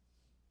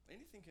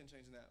 Anything can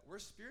change in that. We're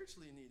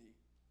spiritually needy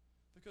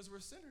because we're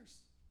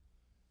sinners.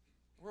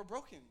 We're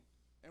broken,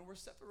 and we're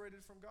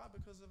separated from God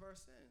because of our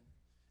sin.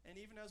 And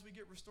even as we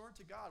get restored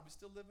to God, we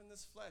still live in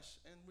this flesh,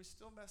 and we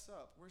still mess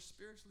up. We're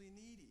spiritually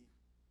needy.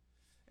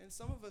 And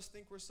some of us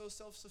think we're so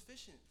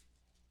self-sufficient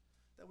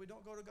that we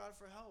don't go to God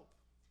for help.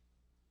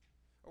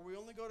 Or we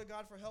only go to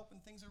God for help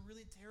when things are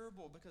really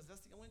terrible, because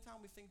that's the only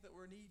time we think that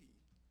we're needy.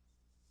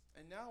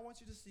 And now I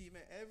want you to see,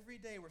 man, every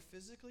day we're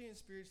physically and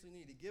spiritually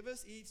needy. Give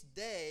us each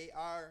day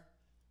our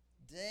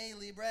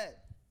daily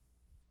bread.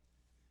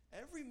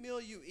 Every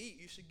meal you eat,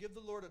 you should give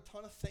the Lord a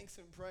ton of thanks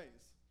and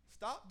praise.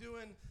 Stop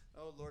doing,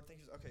 "Oh, Lord,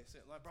 thank you." Okay, say,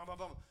 blah, blah,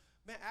 blah.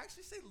 Man,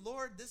 actually say,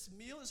 "Lord, this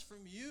meal is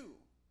from you.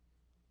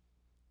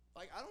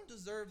 Like, I don't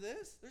deserve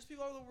this. There's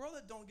people all over the world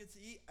that don't get to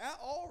eat at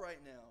all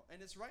right now,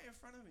 and it's right in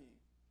front of me.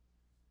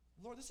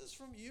 Lord, this is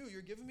from you.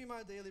 You're giving me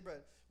my daily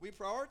bread." We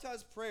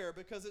prioritize prayer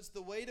because it's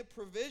the way to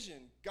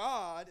provision.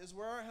 God is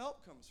where our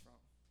help comes from.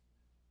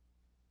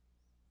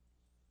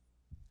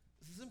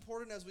 This is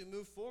important as we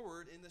move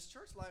forward in this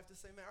church life to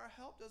say, man, our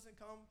help doesn't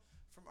come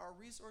from our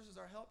resources.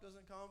 Our help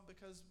doesn't come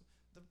because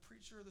the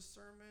preacher or the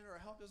sermon, or our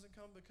help doesn't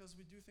come because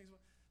we do things.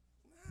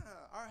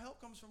 Nah, our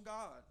help comes from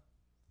God.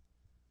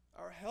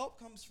 Our help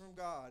comes from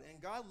God.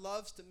 And God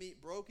loves to meet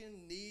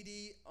broken,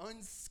 needy,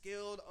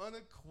 unskilled,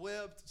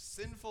 unequipped,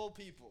 sinful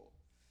people.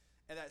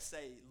 And that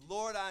say,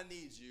 "Lord, I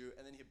need you."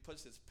 And then he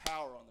puts his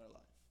power on their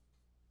life.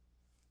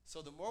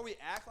 So the more we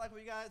act like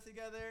we got it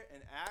together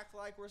and act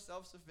like we're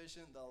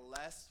self-sufficient, the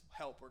less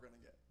help we're going to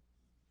get.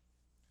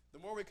 The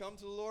more we come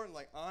to the Lord and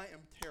like, I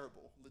am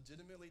terrible,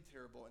 legitimately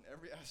terrible in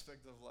every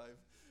aspect of life.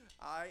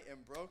 I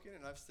am broken,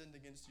 and I've sinned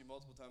against you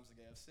multiple times a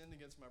day. I've sinned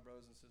against my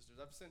brothers and sisters.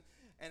 I've sinned,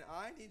 and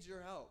I need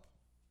your help.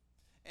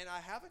 And I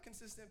have a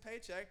consistent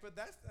paycheck, but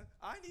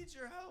I need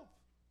your help.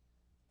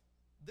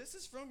 This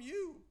is from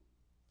you.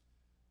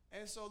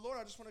 And so, Lord,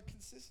 I just want to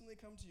consistently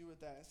come to you with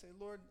that and say,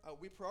 Lord,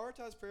 we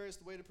prioritize prayer as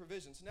the way to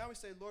provision. So now we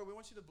say, Lord, we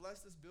want you to bless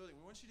this building.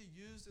 We want you to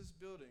use this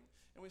building.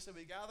 And we say,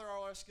 we gather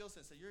all our skill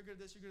sets. Say, you're good at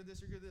this, you're good at this,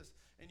 you're good at this.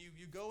 And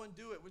you go and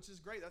do it, which is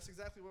great. That's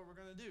exactly what we're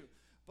going to do.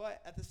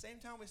 But at the same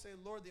time, we say,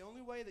 Lord, the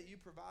only way that you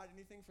provide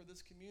anything for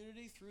this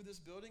community through this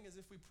building is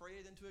if we pray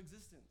it into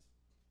existence.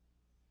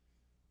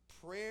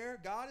 Prayer,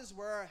 God is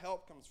where our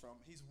help comes from.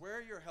 He's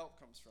where your help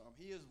comes from.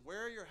 He is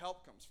where your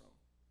help comes from.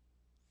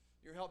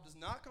 Your help does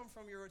not come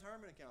from your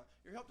retirement account.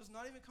 Your help does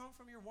not even come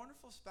from your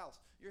wonderful spouse.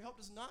 Your help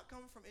does not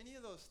come from any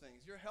of those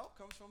things. Your help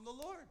comes from the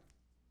Lord.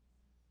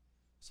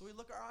 So we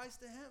look our eyes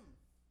to him,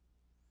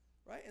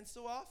 right? And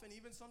so often,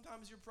 even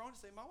sometimes you're prone to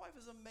say, my wife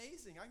is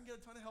amazing. I can get a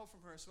ton of help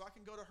from her, so I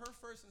can go to her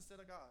first instead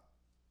of God.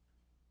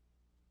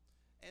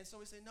 And so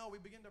we say, no, we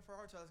begin to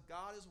prioritize.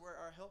 God is where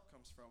our help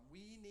comes from.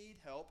 We need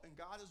help, and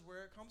God is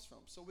where it comes from.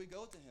 So we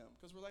go to him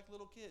because we're like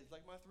little kids,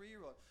 like my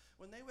 3-year-old.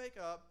 When they wake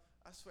up,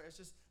 I swear, it's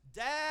just,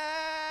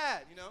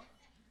 Dad,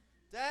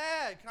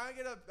 Dad, can I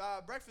get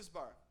a breakfast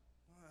bar?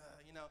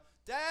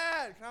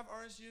 Dad, can I have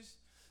orange juice?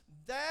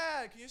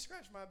 Dad, can you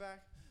scratch my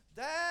back?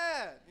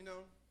 Dad,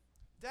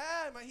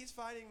 Dad, he's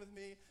fighting with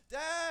me.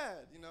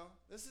 Dad,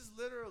 this is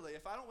literally,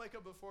 if I don't wake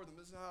up before them,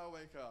 this is how I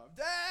wake up.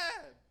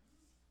 Dad,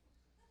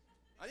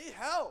 I need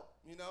help,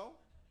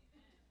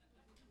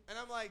 And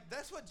I'm like,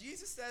 that's what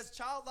Jesus says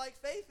childlike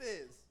faith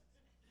is.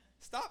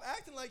 Stop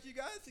acting like you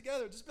got it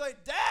together. Just be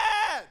like,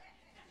 Dad!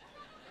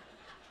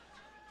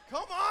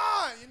 Come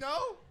on,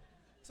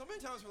 So many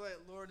times we're like,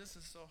 Lord, this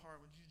is so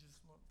hard. Would you just,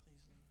 Lord, please?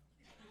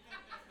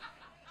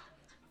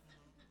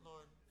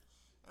 Lord.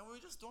 And we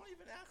just don't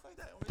even act like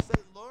that. And we say,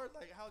 Lord,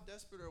 how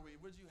desperate are we?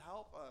 Would you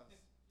help us?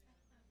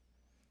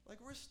 Like,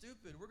 we're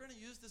stupid. We're going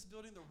to use this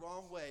building the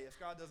wrong way if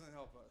God doesn't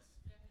help us.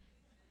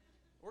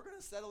 We're going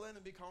to settle in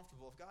and be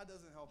comfortable if God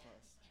doesn't help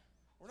us.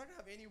 We're not going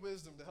to have any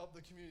wisdom to help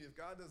the community if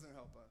God doesn't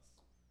help us.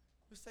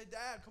 We say,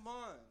 Dad, come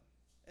on.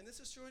 And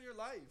this is true in your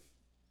life.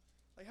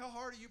 Like, how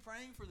hard are you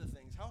praying for the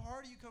things? How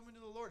hard are you coming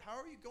to the Lord?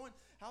 How are you going?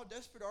 How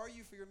desperate are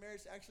you for your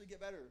marriage to actually get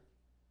better?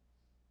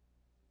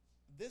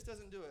 This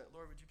doesn't do it.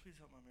 Lord, would you please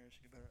help my marriage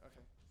to get better?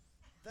 Okay.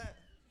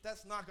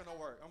 That's not going to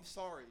work. I'm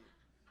sorry.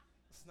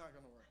 It's not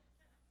going to work.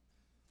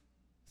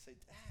 Say,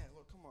 Dad,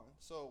 look, come on.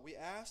 So we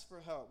ask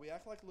for help. We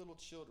act like little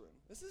children.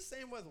 This is the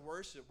same with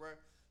worship,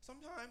 where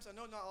sometimes, I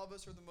know not all of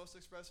us are the most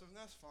expressive, and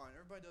that's fine.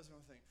 Everybody does their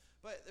own thing.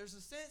 But there's a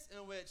sense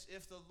in which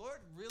if the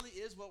Lord really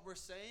is what we're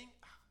saying,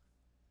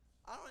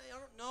 I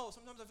don't know.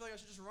 Sometimes I feel like I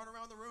should just run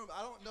around the room.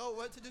 I don't know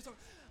what to do.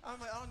 I'm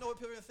like, I don't know what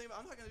people are going to think, but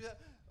I'm not going to do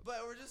that.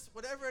 But we're just,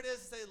 whatever it is,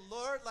 say,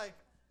 Lord, like,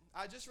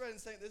 I just read,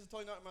 this is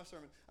totally not in my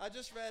sermon. I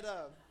just read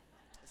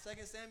 2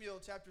 Samuel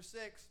chapter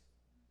 6,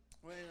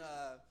 when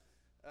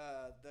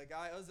the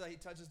guy Uzzah, he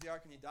touches the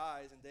ark and he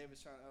dies, and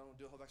David's trying, I don't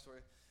do a whole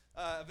backstory.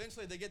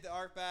 Eventually they get the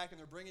ark back and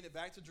they're bringing it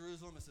back to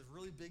Jerusalem. It's a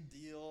really big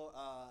deal.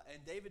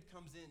 And David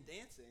comes in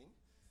dancing,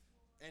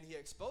 and he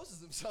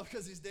exposes himself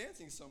because he's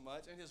dancing so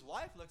much. And his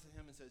wife looks at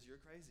him and says, "You're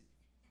crazy."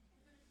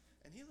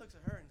 And he looks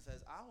at her and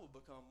says, "I will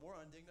become more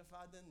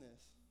undignified than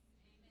this.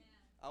 Amen.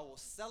 I will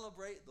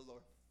celebrate the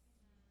Lord."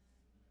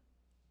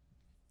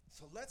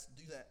 So let's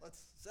do that.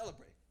 Let's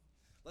celebrate.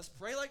 Let's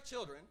pray like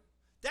children.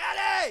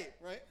 Daddy!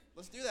 Right?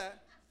 Let's do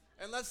that.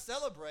 And let's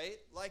celebrate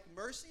like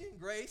mercy and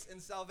grace and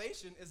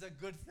salvation is a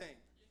good thing.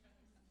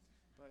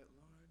 But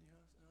Lord,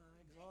 yes, I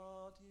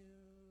exalt you,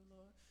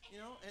 Lord. You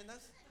know, and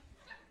that's,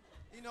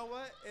 you know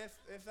what?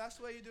 If that's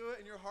the way you do it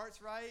and your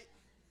heart's right,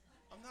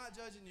 I'm not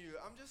judging you.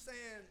 I'm just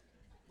saying,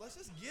 let's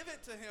just give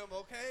it to him,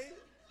 okay?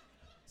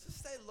 Let's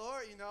just say,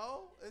 Lord, you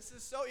know, it's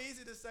just so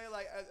easy to say,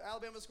 like, as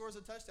Alabama scores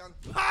a touchdown,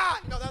 ha!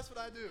 You know, that's what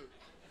I do.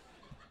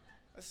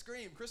 I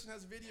scream. Kristen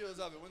has videos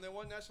of it when they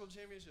won national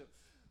championship.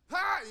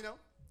 Ha! You know?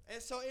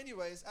 And so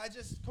anyways,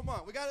 come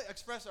on. We got to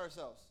express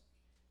ourselves.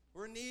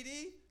 We're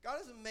needy. God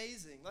is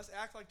amazing. Let's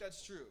act like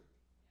that's true.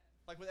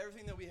 Like with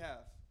everything that we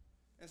have.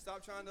 And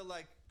stop trying to,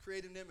 like,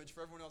 create an image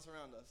for everyone else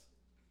around us.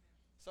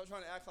 Stop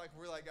trying to act like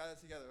we're, like, got it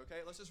together, okay?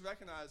 Let's just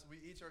recognize we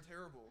each are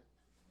terrible.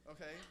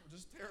 Okay? We're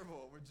just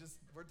terrible.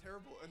 We're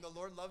terrible. And the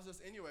Lord loves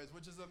us anyways,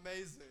 which is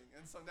amazing.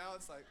 And so now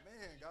it's like,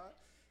 man, God,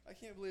 I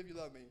can't believe you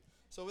love me.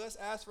 So let's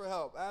ask for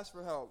help. Ask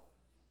for help.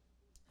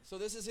 So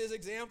this is his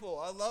example.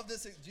 I love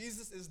this.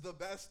 Jesus is the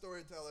best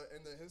storyteller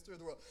in the history of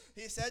the world.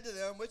 He said to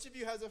them, "Which of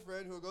you has a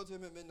friend who will go to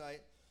him at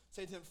midnight,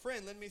 say to him,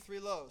 'Friend, lend me 3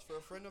 loaves, for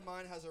a friend of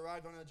mine has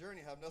arrived on a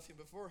journey, have nothing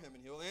before him,'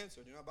 and he will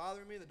answer, 'Do not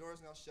bother me, the door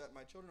is now shut,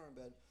 my children are in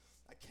bed.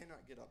 I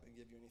cannot get up and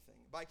give you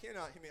anything.' By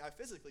cannot, I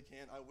physically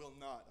can. I will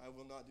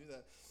not do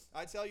that.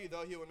 I tell you,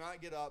 though, he will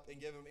not get up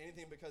and give him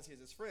anything because he is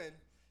his friend,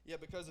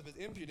 yet because of his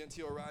impudence,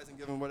 he will rise and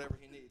give him whatever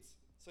he needs."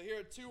 So here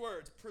are 2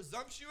 words: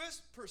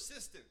 presumptuous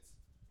persistence.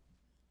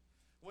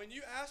 When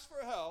you ask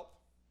for help,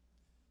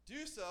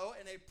 do so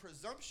in a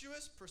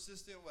presumptuous,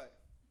 persistent way.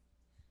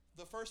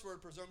 The first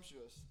word,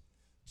 presumptuous.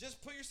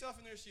 Just put yourself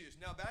in their shoes.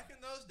 Now, back in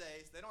those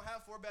days, they don't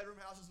have 4-bedroom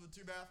houses with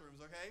 2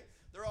 bathrooms, okay?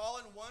 They're all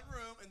in one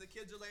room, and the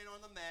kids are laying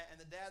on the mat, and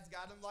the dad's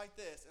got them like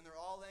this, and they're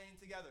all laying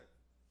together,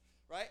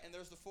 right? And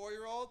there's the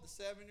 4-year-old, the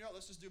 7-year-old.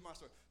 Let's just do my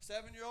story.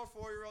 7-year-old,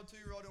 4-year-old,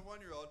 2-year-old, and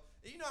 1-year-old.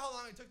 You know how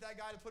long it took that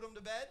guy to put them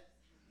to bed?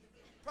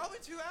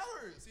 Probably 2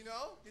 hours, you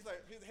know? He's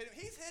like,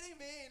 he's hitting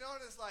me, you know?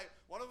 And it's like,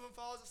 one of them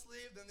falls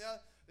asleep, then the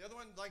other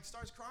one, like,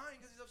 starts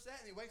crying because he's upset,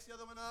 and he wakes the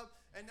other one up,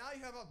 and now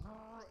you have a,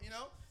 you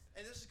know?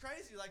 And this is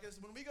crazy. Like,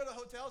 when we go to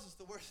hotels, it's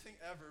the worst thing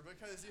ever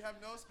because you have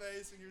no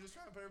space, and you're just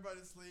trying to put everybody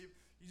to sleep.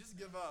 You just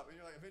give up, and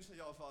you're like, eventually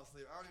y'all fall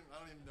asleep. I don't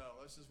even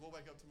know. We'll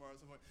wake up tomorrow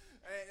at some point.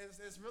 And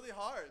it's really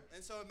hard.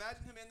 And so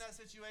imagine him in that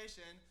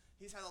situation.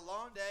 He's had a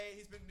long day.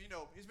 He's been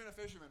a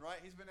fisherman,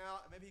 right? He's been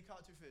out. Maybe he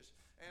caught 2 fish,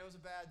 and it was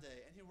a bad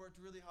day. And he worked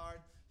really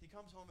hard. He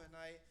comes home at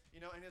night,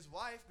 you know, and his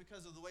wife,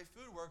 because of the way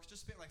food works,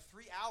 just spent like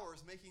 3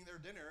 hours making their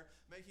dinner,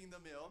 making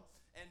the meal.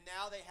 And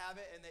now they have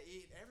it, and they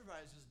eat.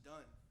 Everybody's just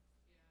done.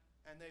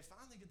 Yeah. And they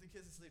finally get the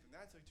kids to sleep, and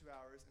that took 2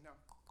 hours. And now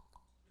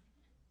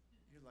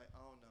you're like,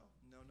 oh, no.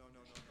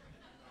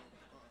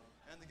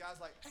 And the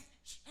guy's like, hey,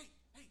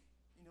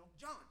 you know,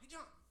 John, hey,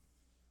 John.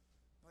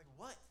 I'm like,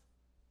 what?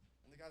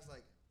 And the guy's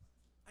like,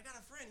 I got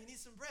a friend. He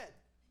needs some bread.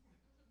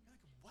 You're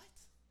like, what?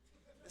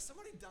 Is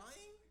somebody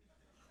dying?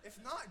 If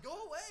not, go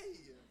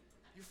away.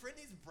 Your friend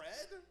needs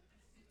bread?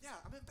 Yeah,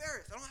 I'm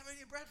embarrassed. I don't have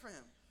any bread for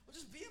him. Well,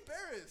 just be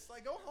embarrassed.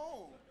 Like, go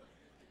home.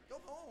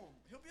 Go home.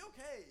 He'll be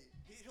okay.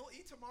 He'll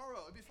eat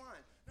tomorrow. It'll be fine.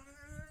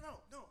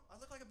 No.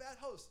 I look like a bad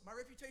host. My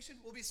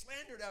reputation will be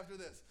slandered after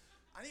this.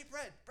 I need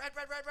bread. Bread.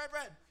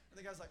 And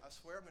the guy's like, I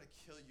swear I'm going to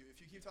kill you.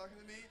 If you keep talking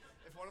to me,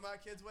 if one of my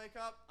kids wake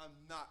up,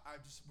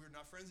 we're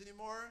not friends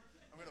anymore.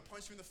 I'm going to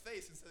punch you in the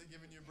face instead of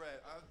giving you bread.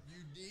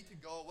 You need to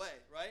go away,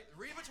 right?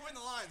 Read between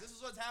the lines. This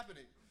is what's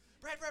happening.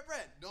 Bread.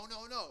 No.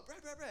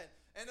 Bread.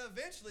 And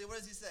eventually, what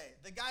does he say?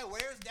 The guy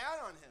wears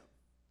down on him.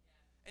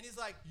 And he's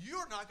like,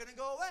 you're not going to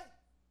go away.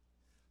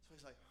 So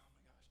he's like, oh my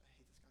gosh, I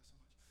hate this guy so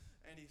much.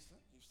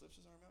 he slips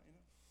his arm out, and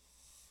the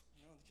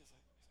kid's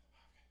like,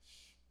 okay,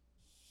 shh.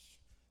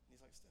 And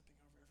he's like stepping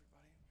over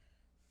everybody.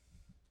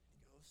 And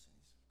he goes and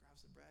he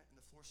grabs the bread, and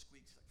the floor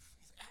squeaks.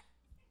 He's like, ah!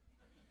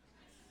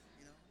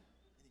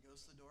 And he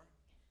goes to the door.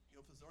 He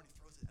opens the door and he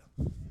throws it at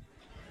him.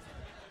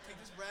 Take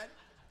this bread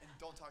and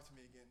don't talk to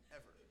me again,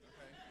 ever,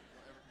 okay?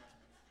 Don't ever come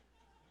after me.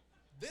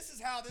 This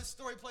is how this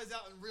story plays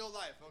out in real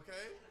life,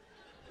 okay?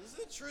 This is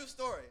a true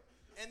story.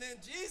 And then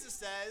Jesus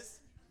says,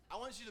 I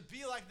want you to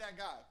be like that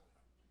guy.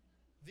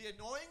 The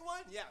annoying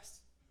one? Yes.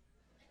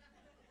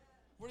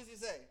 What does he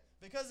say?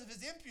 Because of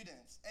his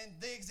impudence. And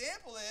the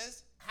example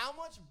is, how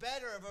much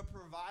better of a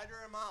provider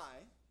am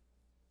I?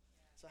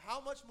 So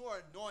how much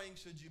more annoying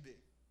should you be?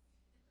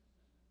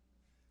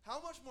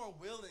 How much more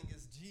willing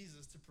is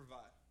Jesus to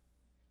provide?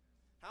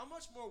 How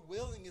much more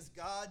willing is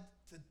God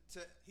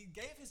to he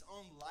gave his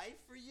own life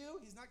for you.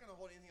 He's not going to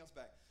hold anything else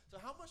back. So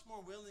how much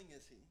more willing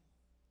is he?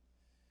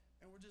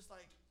 And we're just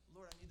like,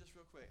 Lord, I need this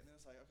real quick. And then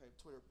it's like, okay,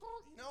 Twitter,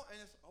 and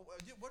it's,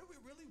 what do we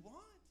really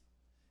want?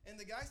 And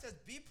the guy says,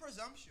 be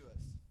presumptuous.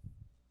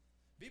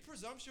 Be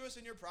presumptuous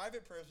in your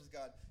private prayers with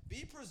God.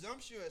 Be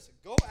presumptuous.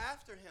 Go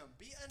after him.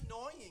 Be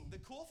annoying. The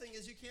cool thing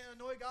is you can't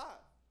annoy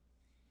God.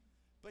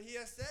 But he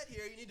has said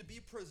here, you need to be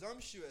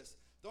presumptuous.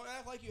 Don't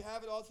act like you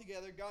have it all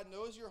together. God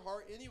knows your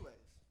heart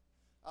anyways.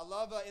 I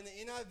love, in the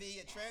NIV,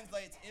 it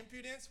translates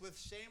impudence with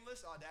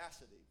shameless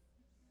audacity.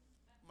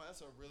 That's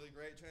a really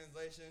great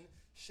translation.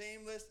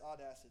 Shameless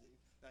audacity.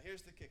 Now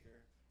here's the kicker.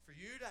 For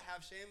you to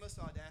have shameless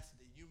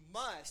audacity, you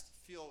must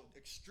feel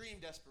extreme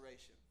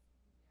desperation.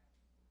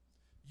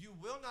 You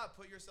will not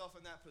put yourself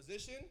in that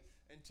position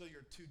until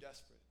you're too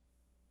desperate.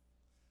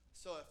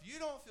 So if you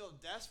don't feel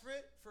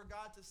desperate for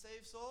God to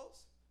save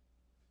souls,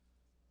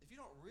 if you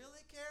don't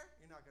really care,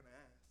 you're not going to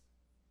ask.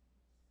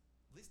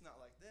 At least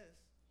not like this.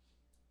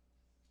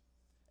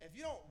 If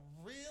you don't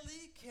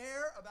really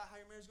care about how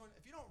your marriage is going,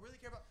 if you don't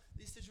really care about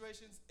these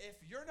situations, if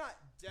you're not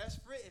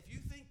desperate, if you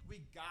think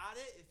we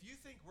got it, if you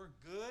think we're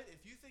good,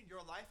 if you think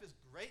your life is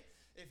great,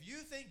 if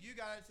you think you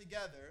got it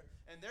together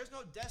and there's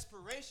no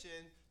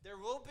desperation, there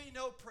will be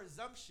no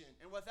presumption.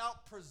 And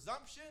without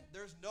presumption,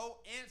 there's no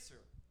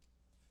answer.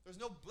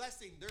 There's no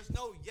blessing. There's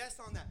no yes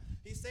on that.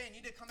 He's saying, you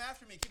need to come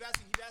after me. Keep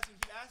asking, keep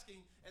asking, keep asking.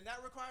 And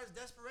that requires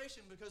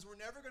desperation because we're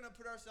never going to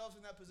put ourselves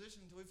in that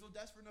position until we feel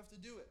desperate enough to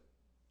do it.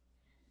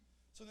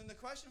 So then the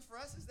question for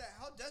us is that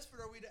how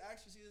desperate are we to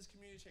actually see this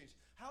community change?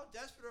 How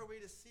desperate are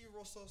we to see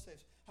real soul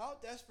saves? How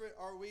desperate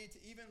are we to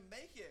even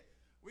make it?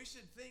 We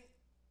should think,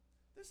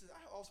 I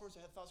have all sorts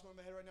of thoughts going in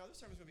my head right now. This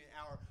sermon's going to be an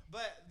hour.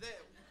 But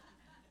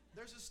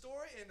there's a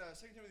story in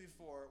 2 Timothy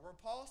 4 where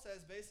Paul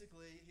says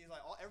basically, he's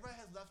like, everybody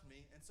has left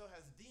me, and so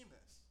has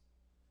Demas,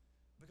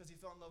 because he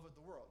fell in love with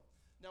the world.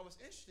 Now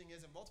what's interesting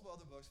is in multiple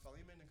other books,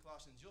 Philemon and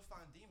Colossians, you'll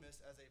find Demas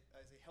as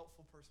a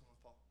helpful person with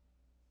Paul.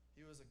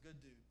 He was a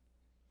good dude.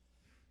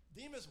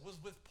 Demas was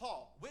with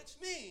Paul,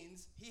 which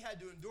means he had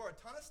to endure a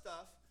ton of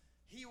stuff.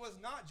 He was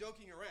not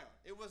joking around.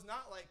 It was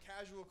not like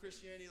casual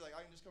Christianity, like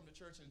I can just come to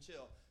church and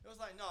chill. It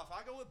was like, no, if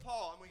I go with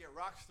Paul, I'm going to get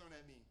rocks thrown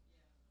at me.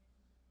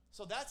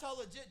 So that's how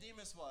legit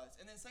Demas was.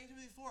 And then 2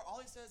 Timothy 4,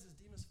 all he says is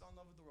Demas fell in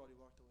love with the world. He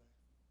walked away.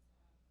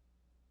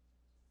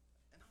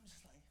 And I'm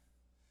just like,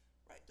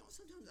 right?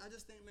 Sometimes I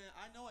just think, man,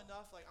 I know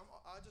enough. Like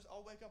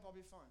I'll wake up, I'll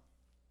be fine.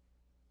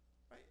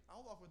 Right?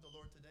 I'll walk with the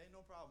Lord today,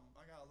 no problem.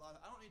 I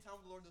don't need time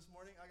with the Lord this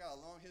morning. I got a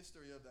long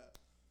history of that.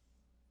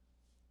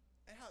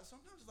 And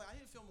sometimes I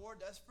need to feel more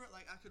desperate,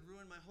 like I could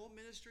ruin my whole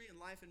ministry and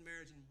life and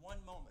marriage in one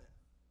moment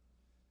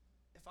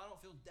if I don't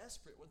feel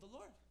desperate with the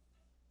Lord.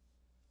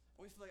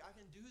 And we feel like I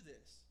can do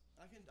this.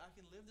 I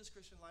can live this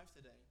Christian life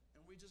today.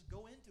 And we just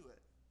go into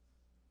it.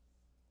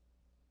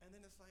 And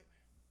then it's like,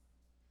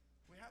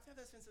 we have to have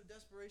that sense of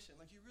desperation.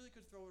 Like you really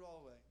could throw it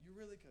all away. You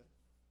really could.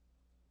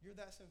 You're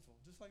that sinful,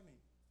 just like me.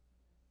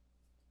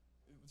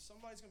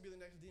 Somebody's going to be the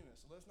next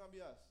Demas, so let's not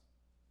be us.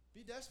 Be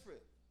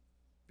desperate.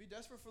 Be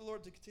desperate for the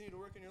Lord to continue to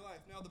work in your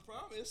life. Now, the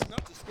promise,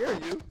 not to scare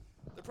you,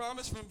 the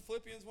promise from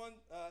Philippians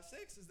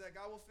 1:6 is that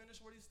God will finish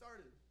what he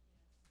started.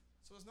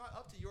 So it's not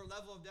up to your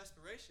level of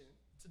desperation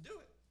to do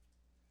it.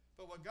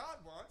 But what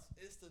God wants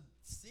is to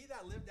see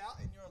that lived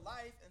out in your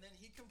life, and then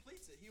he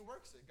completes it. He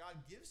works it. God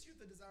gives you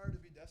the desire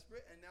to be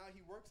desperate, and now he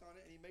works on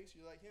it, and he makes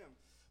you like him.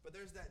 But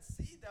there's that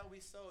seed that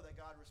we sow that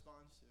God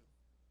responds to.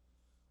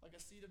 Like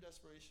a seed of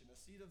desperation, a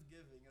seed of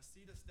giving, a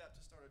seed of step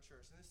to start a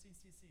church. And this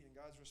seed, and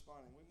God's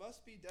responding. We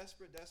must be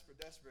desperate, desperate,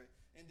 desperate.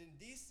 And in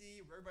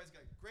D.C., where everybody's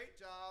got great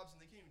jobs,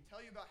 and they can't even tell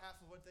you about half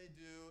of what they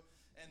do,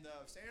 and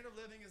the standard of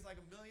living is like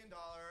 $1 million,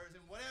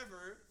 and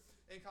whatever,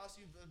 it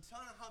costs you a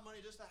ton of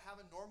money just to have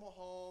a normal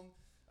home.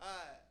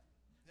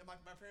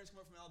 My parents come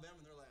up from Alabama,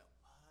 and they're like,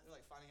 what? They're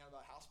like finding out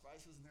about house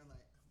prices, and they're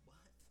like,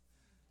 what?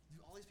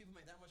 Do all these people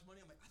make that much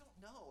money? I'm like, I don't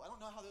know. I don't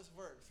know how this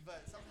works,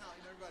 but somehow,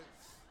 everybody,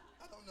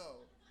 I don't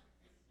know.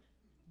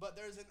 But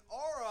there's an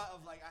aura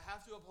of like, I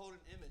have to uphold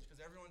an image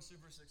because everyone's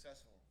super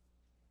successful.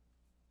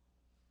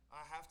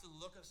 I have to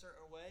look a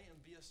certain way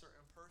and be a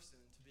certain person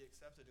to be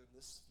accepted in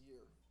this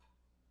sphere.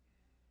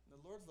 And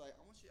the Lord's like,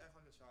 I want you to act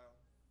like a child.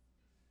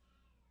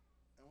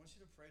 I want want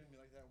you to pray to me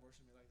like that and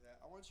worship me like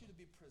that. I want you to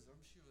be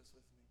presumptuous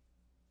with me.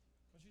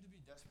 I want you to be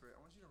desperate.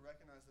 I want you to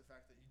recognize the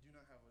fact that you do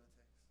not have what it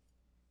takes.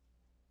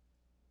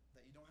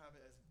 That you don't have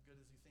it as good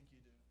as you think you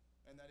do.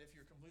 And that if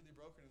you're completely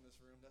broken in this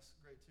room, that's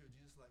great too.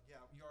 Jesus is like, yeah,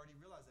 you already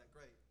realize that.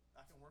 Great.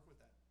 I can work with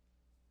that.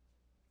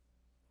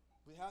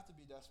 We have to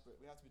be desperate.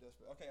 We have to be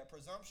desperate. Okay, a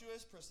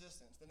presumptuous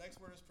persistence. The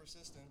next word is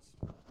persistence.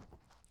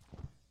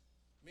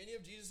 Many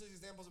of Jesus'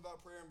 examples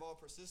about prayer involve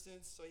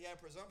persistence. So he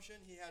had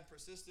presumption, he had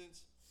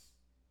persistence.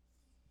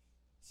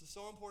 This is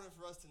so important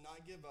for us to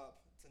not give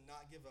up, to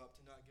not give up,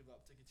 to not give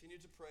up, to continue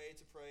to pray,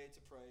 to pray,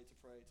 to pray, to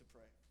pray, to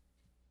pray.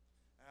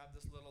 I have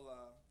this little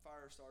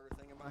fire starter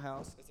thing in my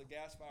house. It's a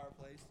gas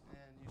fireplace,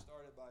 and you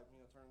start it by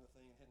turning the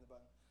thing and hitting the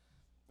button.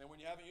 And when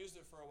you haven't used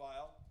it for a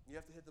while, you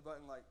have to hit the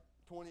button like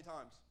 20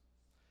 times.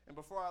 And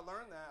before I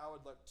learned that, I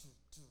would like 3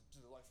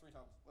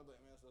 times. I'm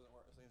like, man, this doesn't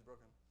work. This thing's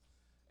broken.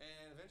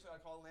 And eventually I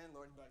called the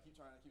landlord and he'd be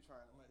like, keep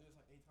trying. I'm like, it's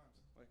like 8 times.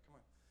 Like, come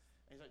on.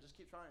 And he's like, just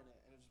keep trying it.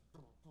 And it's just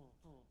boom, boom,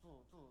 boom,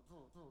 boom, boom,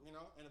 boom, boom,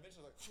 and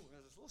eventually like,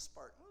 there's this little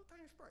spark, a little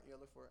tiny spark. You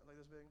gotta look for it, like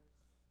this big.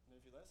 And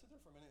if you let it sit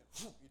there for a minute,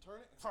 you turn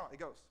it, and it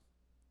goes.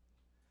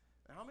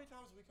 And how many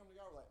times did we come to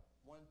God? We're like,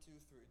 1, 2,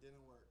 3, it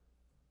didn't work.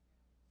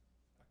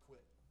 I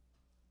quit.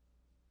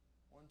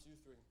 1, 2,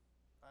 3.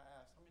 I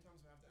asked. How many times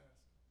do I have to ask?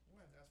 You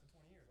might have to ask for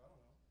 20 years. I don't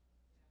know.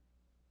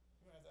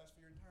 You might have to ask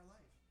for your entire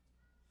life.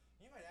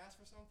 You might ask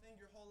for something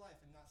your whole life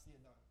and not see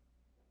it done.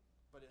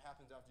 But it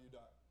happens after you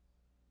die.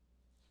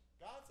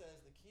 God says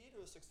the key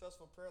to a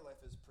successful prayer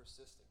life is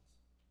persistence.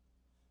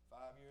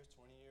 5 years,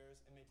 20 years.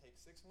 It may take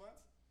 6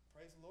 months.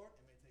 Praise the Lord.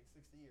 It may take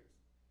 60 years.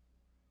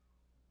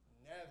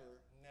 Never,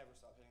 never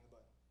stop hitting the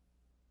button.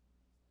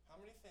 How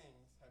many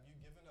things have you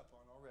given up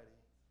on already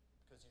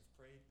because you've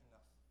prayed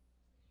enough?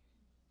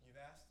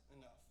 You've asked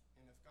enough.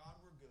 And if God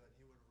were good,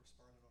 he would have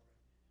responded already.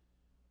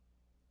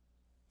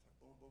 It's like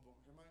boom, boom, boom.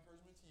 Here, my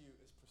encouragement to you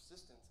is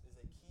persistence is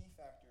a key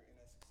factor in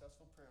a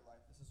successful prayer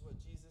life. This is what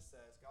Jesus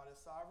says. God is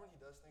sovereign.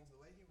 He does things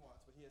the way he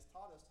wants, but he has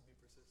taught us to be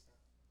persistent.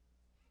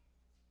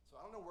 So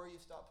I don't know where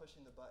you stop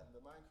pushing the button,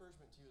 but my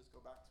encouragement to you is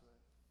go back to it.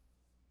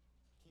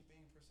 Keep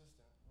being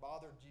persistent.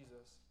 Bother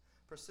Jesus.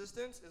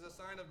 Persistence is a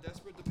sign of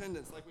desperate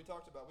dependence, like we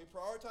talked about. We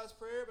prioritize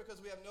prayer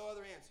because we have no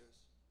other answers.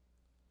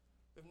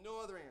 We have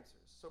no other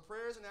answers. So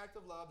prayer is an act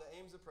of love that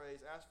aims to praise,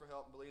 asks for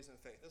help, and believes in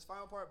faith. This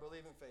final part,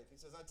 believe in faith. He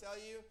says, I tell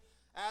you,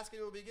 ask and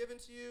it will be given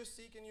to you,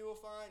 seek and you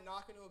will find,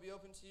 knock and it will be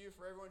open to you.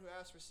 For everyone who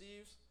asks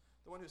receives,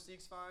 the one who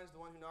seeks finds,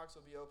 the one who knocks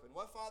will be open.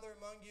 What father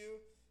among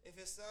you, if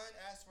his son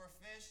asks for a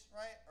fish,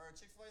 right, or a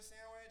Chick-fil-A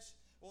sandwich,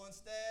 will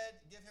instead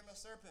give him a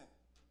serpent?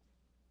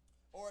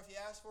 Or if he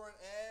asks for an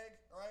egg,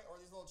 right, or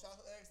these little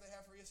chocolate eggs they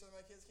have for Easter that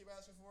my kids keep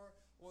asking for,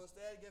 will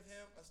instead give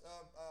him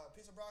a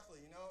piece of broccoli,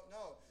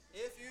 No.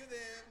 If you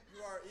then, who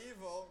are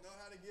evil, know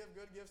how to give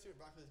good gifts to your...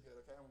 Broccoli's good,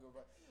 okay? I'm going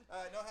to go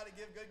know how to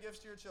give good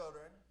gifts to your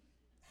children.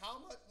 How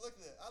much... Look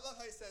at this. I love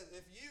how he says,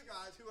 if you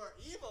guys who are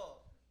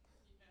evil...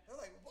 They're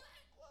like, what?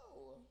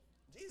 Whoa.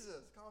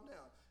 Jesus, calm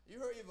down.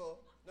 You who are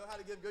evil, know how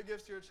to give good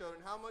gifts to your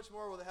children. How much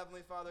more will the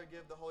Heavenly Father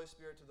give the Holy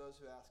Spirit to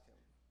those who ask him?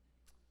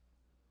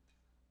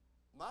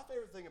 My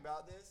favorite thing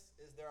about this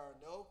is there are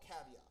no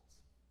caveats.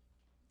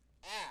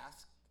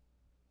 Ask,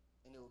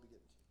 and it will be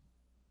given to you.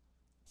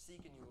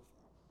 Seek, and you will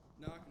find.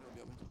 Knock, and it will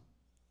be open to you.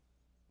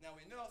 Now,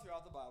 we know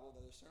throughout the Bible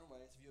that there's certain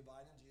ways. If you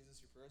abide in Jesus,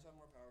 your prayers have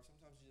more power.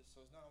 Sometimes you just,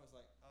 so it's not always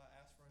like,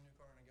 ask for a new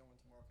car and I get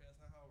one tomorrow. Okay,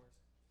 that's not how it works.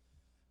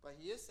 But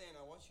he is saying,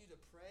 I want you to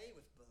pray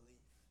with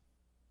belief.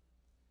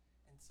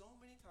 And so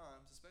many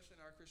times, especially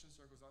in our Christian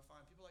circles, I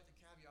find people like to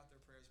caveat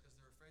their prayers because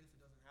they're afraid if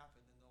it doesn't happen,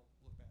 then they'll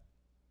look bad.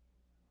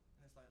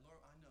 And it's like, Lord,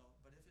 I know,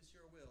 but if it's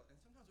your will, and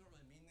sometimes we don't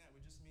really mean that. We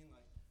just mean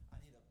like,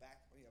 I need a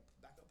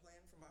backup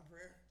plan for my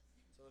prayer.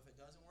 So if it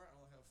doesn't work, I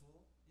don't look like a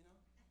fool,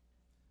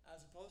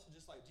 As opposed to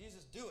just like,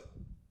 Jesus, do it.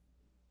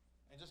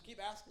 And just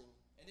keep asking.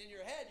 And in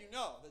your head, you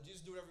know that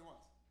Jesus do whatever he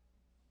wants.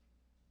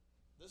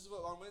 This is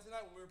what, on Wednesday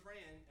night when we were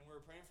praying, and we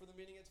were praying for the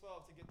meeting at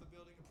 12 to get the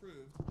building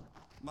approved,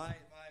 my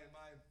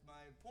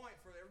point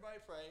for everybody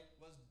to pray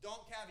was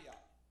don't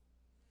caveat.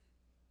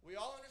 We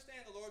all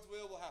understand the Lord's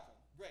will happen.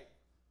 Great.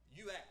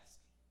 You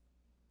ask.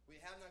 We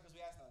have not because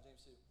we ask not,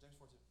 James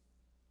 4:2.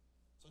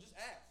 So just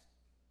ask.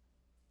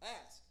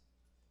 Ask.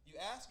 You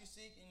ask, you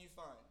seek, and you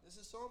find. This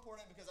is so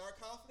important because our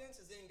confidence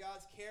is in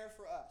God's care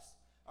for us.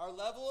 Our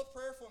level of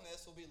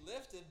prayerfulness will be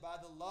lifted by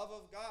the love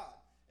of God.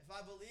 If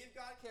I believe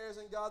God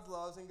cares and God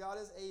loves and God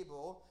is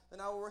able,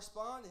 then I will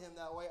respond to him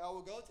that way. I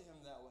will go to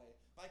him that way.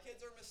 My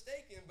kids are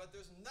mistaken, but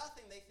there's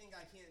nothing they think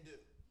I can't do.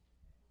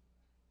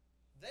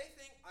 They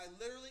think I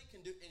literally can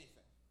do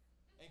anything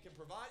and can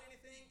provide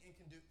anything and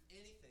can do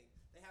anything.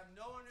 They have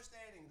no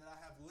understanding that I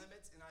have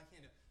limits and I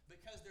can't do it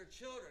because they're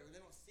children and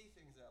they don't see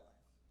things that way.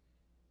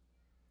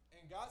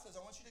 And God says,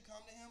 I want you to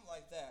come to him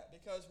like that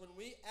because when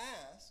we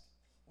ask,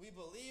 we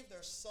believe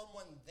there's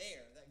someone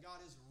there, that God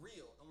is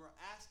real, and we're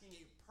asking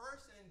a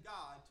person,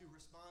 God, to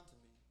respond to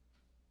me.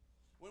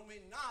 When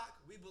we knock,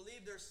 we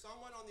believe there's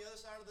someone on the other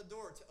side of the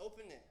door to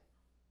open it.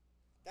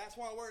 That's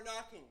why we're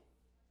knocking.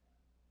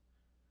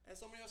 And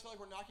so many of us feel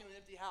like we're knocking on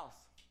an empty house.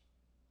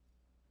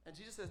 And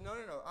Jesus says, no,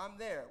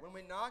 I'm there. When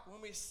we knock,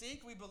 when we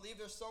seek, we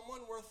believe there's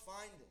someone worth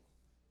finding.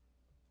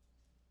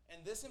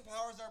 And this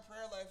empowers our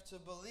prayer life to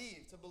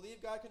believe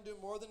God can do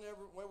more than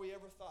what we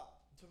ever thought.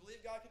 To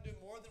believe God can do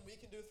more than we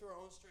can do through our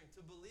own strength.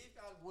 To believe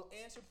God will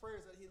answer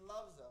prayers, that he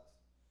loves us.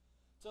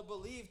 To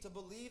believe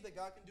that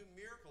God can do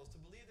miracles. To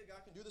believe that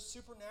God can do the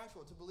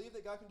supernatural. To believe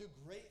that God can do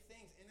great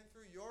things in and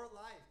through your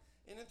life,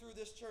 in and through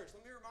this church.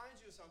 Let me remind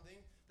you of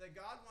something, that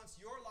God wants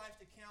your life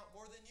to count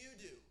more than you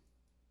do.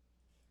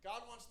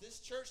 God wants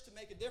this church to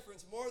make a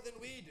difference more than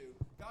we do.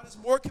 God is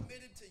more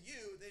committed to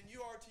you than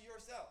you are to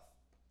yourself.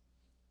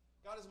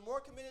 God is more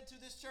committed to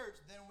this church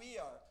than we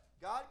are.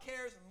 God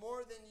cares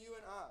more than you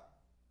and I.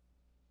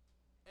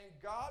 And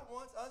God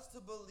wants us to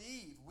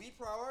believe. We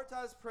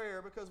prioritize prayer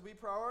because we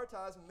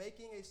prioritize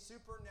making a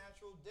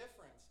supernatural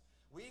difference.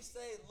 We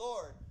say,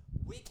 Lord,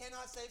 we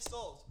cannot save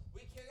souls.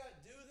 We cannot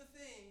do the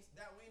things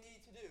that we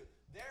need to do.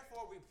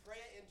 Therefore, we pray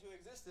it into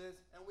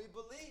existence and we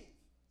believe.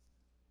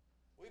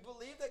 We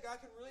believe that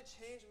God can really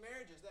change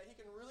marriages, that he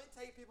can really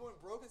take people in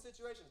broken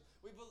situations.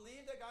 We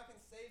believe that God can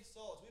save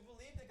souls. We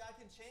believe that God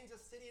can change a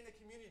city and a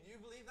community. Do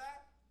you believe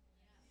that?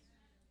 Yes.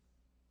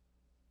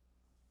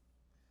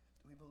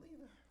 Do we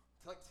believe that?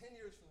 Like 10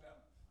 years from now,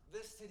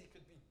 this city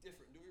could be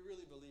different. Do we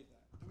really believe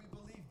that? Do we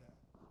believe that?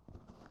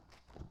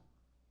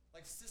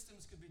 Like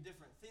systems could be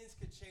different. Things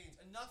could change.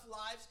 Enough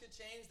lives could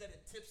change that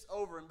it tips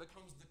over and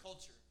becomes the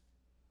culture.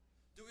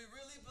 Do we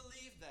really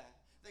believe that?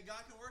 That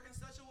God can work in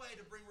such a way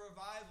to bring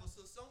revival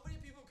so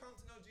many people come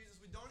to know Jesus,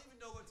 we don't even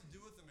know what to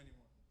do with them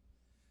anymore.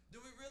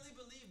 Do we really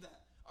believe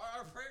that? Are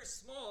our prayers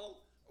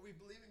small, or are we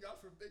believing God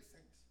for big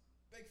things?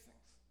 Big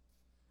things.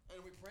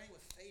 And are we praying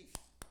with faith?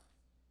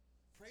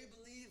 Pray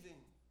believing.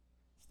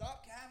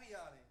 Stop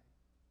caveating.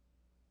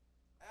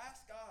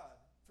 Ask God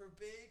for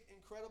big,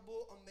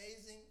 incredible,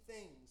 amazing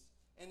things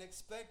and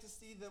expect to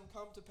see them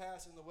come to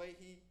pass in the way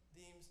he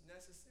deems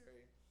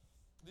necessary.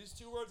 These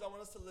two words I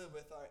want us to live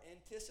with are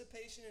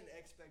anticipation and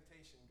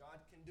expectation. God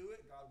can do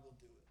it, God will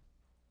do it.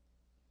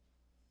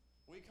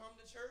 We come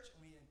to church and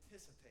we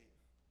anticipate.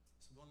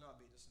 This will not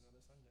be just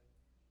another Sunday.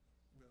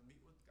 We're going to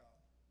meet with God.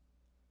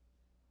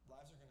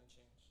 Lives are going to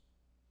change.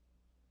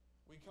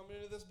 We come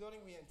into this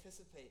building, we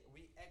anticipate,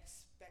 we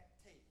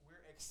expectate,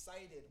 we're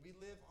excited. We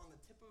live on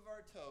the tip of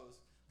our toes,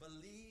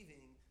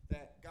 believing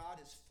that God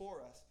is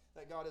for us,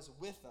 that God is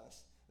with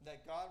us,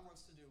 that God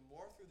wants to do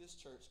more through this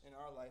church in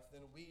our life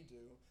than we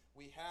do.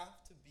 We have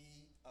to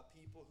be a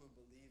people who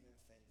believe in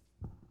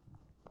faith.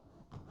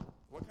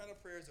 What kind of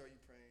prayers are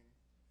you praying?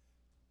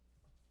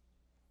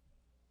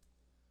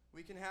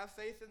 We can have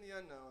faith in the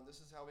unknown. This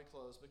is how we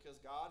close,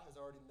 because God has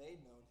already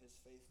made known his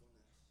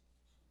faithfulness.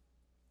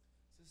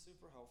 This is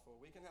super helpful.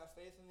 We can have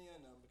faith in the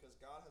unknown because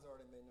God has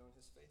already made known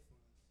his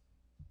faithfulness.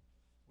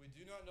 We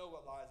do not know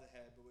what lies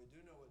ahead, but we do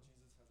know what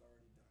Jesus has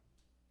already done.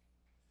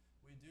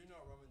 We do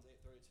know Romans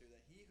 8:32,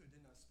 that he who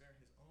did not spare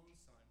his own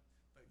son,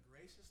 but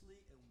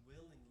graciously and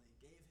willingly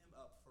gave him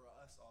up for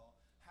us all,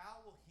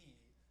 how will he,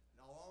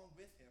 along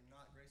with him,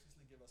 not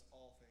graciously give us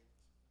all things?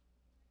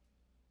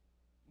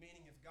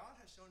 Meaning, if God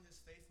has shown his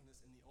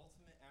faithfulness in the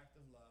ultimate act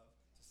of love,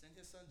 to send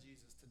his son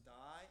Jesus to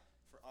die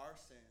for our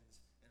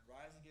sins and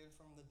rise again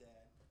from the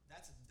dead,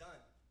 that's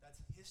done. That's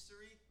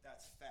history.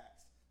 That's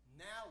facts.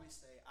 Now we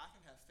say, I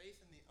can have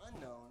faith in the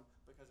unknown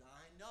because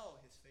I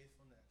know his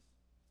faithfulness.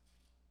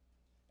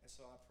 And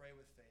so I pray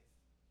with faith,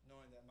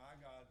 knowing that my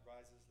God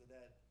rises the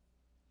dead.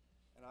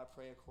 And I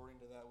pray according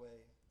to that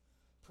way.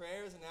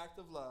 Prayer is an act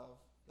of love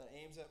that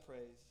aims at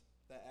praise,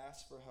 that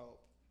asks for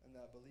help, and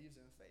that believes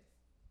in faith.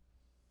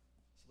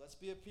 So let's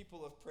be a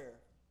people of prayer.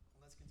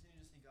 And let's continue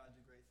to see God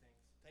do great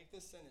things. Take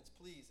this sentence,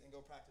 please, and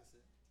go practice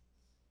it.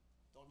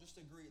 Don't just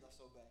agree, let's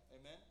obey.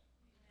 Amen?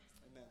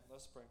 Amen.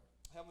 Let's pray.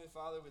 Heavenly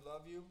Father, we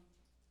love you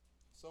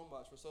so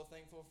much. We're so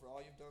thankful for all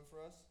you've done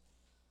for us.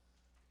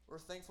 We're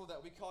thankful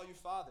that we call you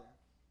Father.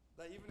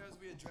 That even as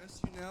we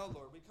address you now,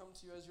 Lord, we come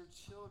to you as your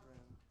children.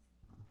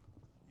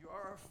 You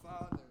are our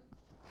Father.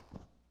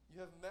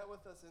 You have met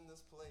with us in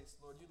this place,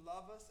 Lord. You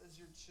love us as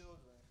your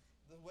children.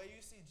 The way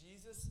you see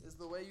Jesus is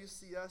the way you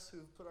see us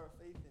who've put our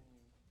faith in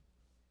you.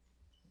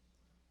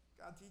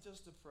 God, teach us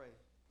to pray.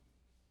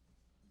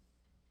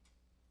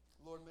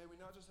 Lord, may we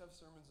not just have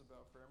sermons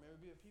about prayer. May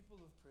we be a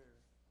people of prayer.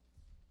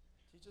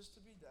 Teach us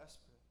to be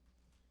desperate.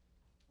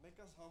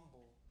 Make us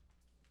humble.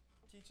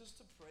 Teach us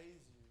to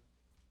praise you.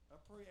 I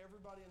pray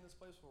everybody in this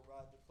place will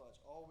ride the clutch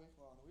all week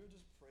long. We would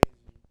just praise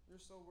you.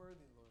 You're so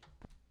worthy, Lord.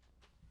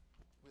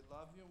 We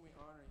love you and we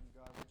honor you,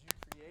 God. Would you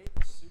create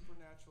the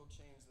supernatural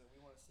change that we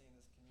want to see in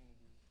this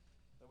community,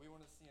 that we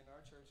want to see in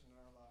our church and in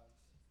our lives.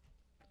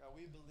 God,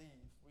 we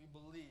believe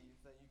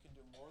that you can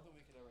do more than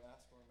we could ever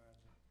ask or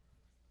imagine.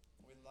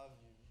 We love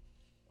you.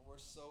 And we're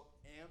so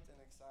amped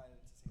and excited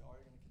to see all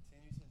you're going to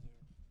continue to do.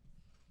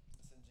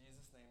 It's in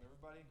Jesus' name.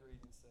 Everybody agreed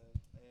and said,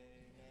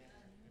 amen.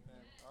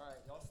 Amen. All right,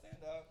 y'all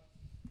stand up.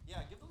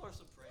 Yeah, give the Lord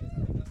some praise. I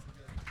think that's a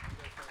good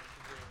thing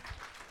to do.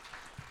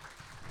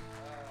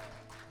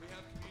 We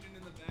have communion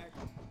in the back.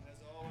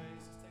 As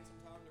always, just take some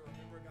time to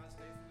remember God's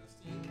faithfulness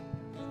to you.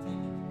 Taking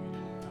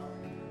communion and power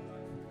in your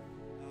life.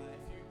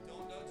 If you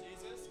don't know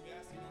Jesus,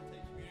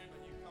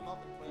 come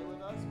up and pray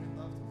with us.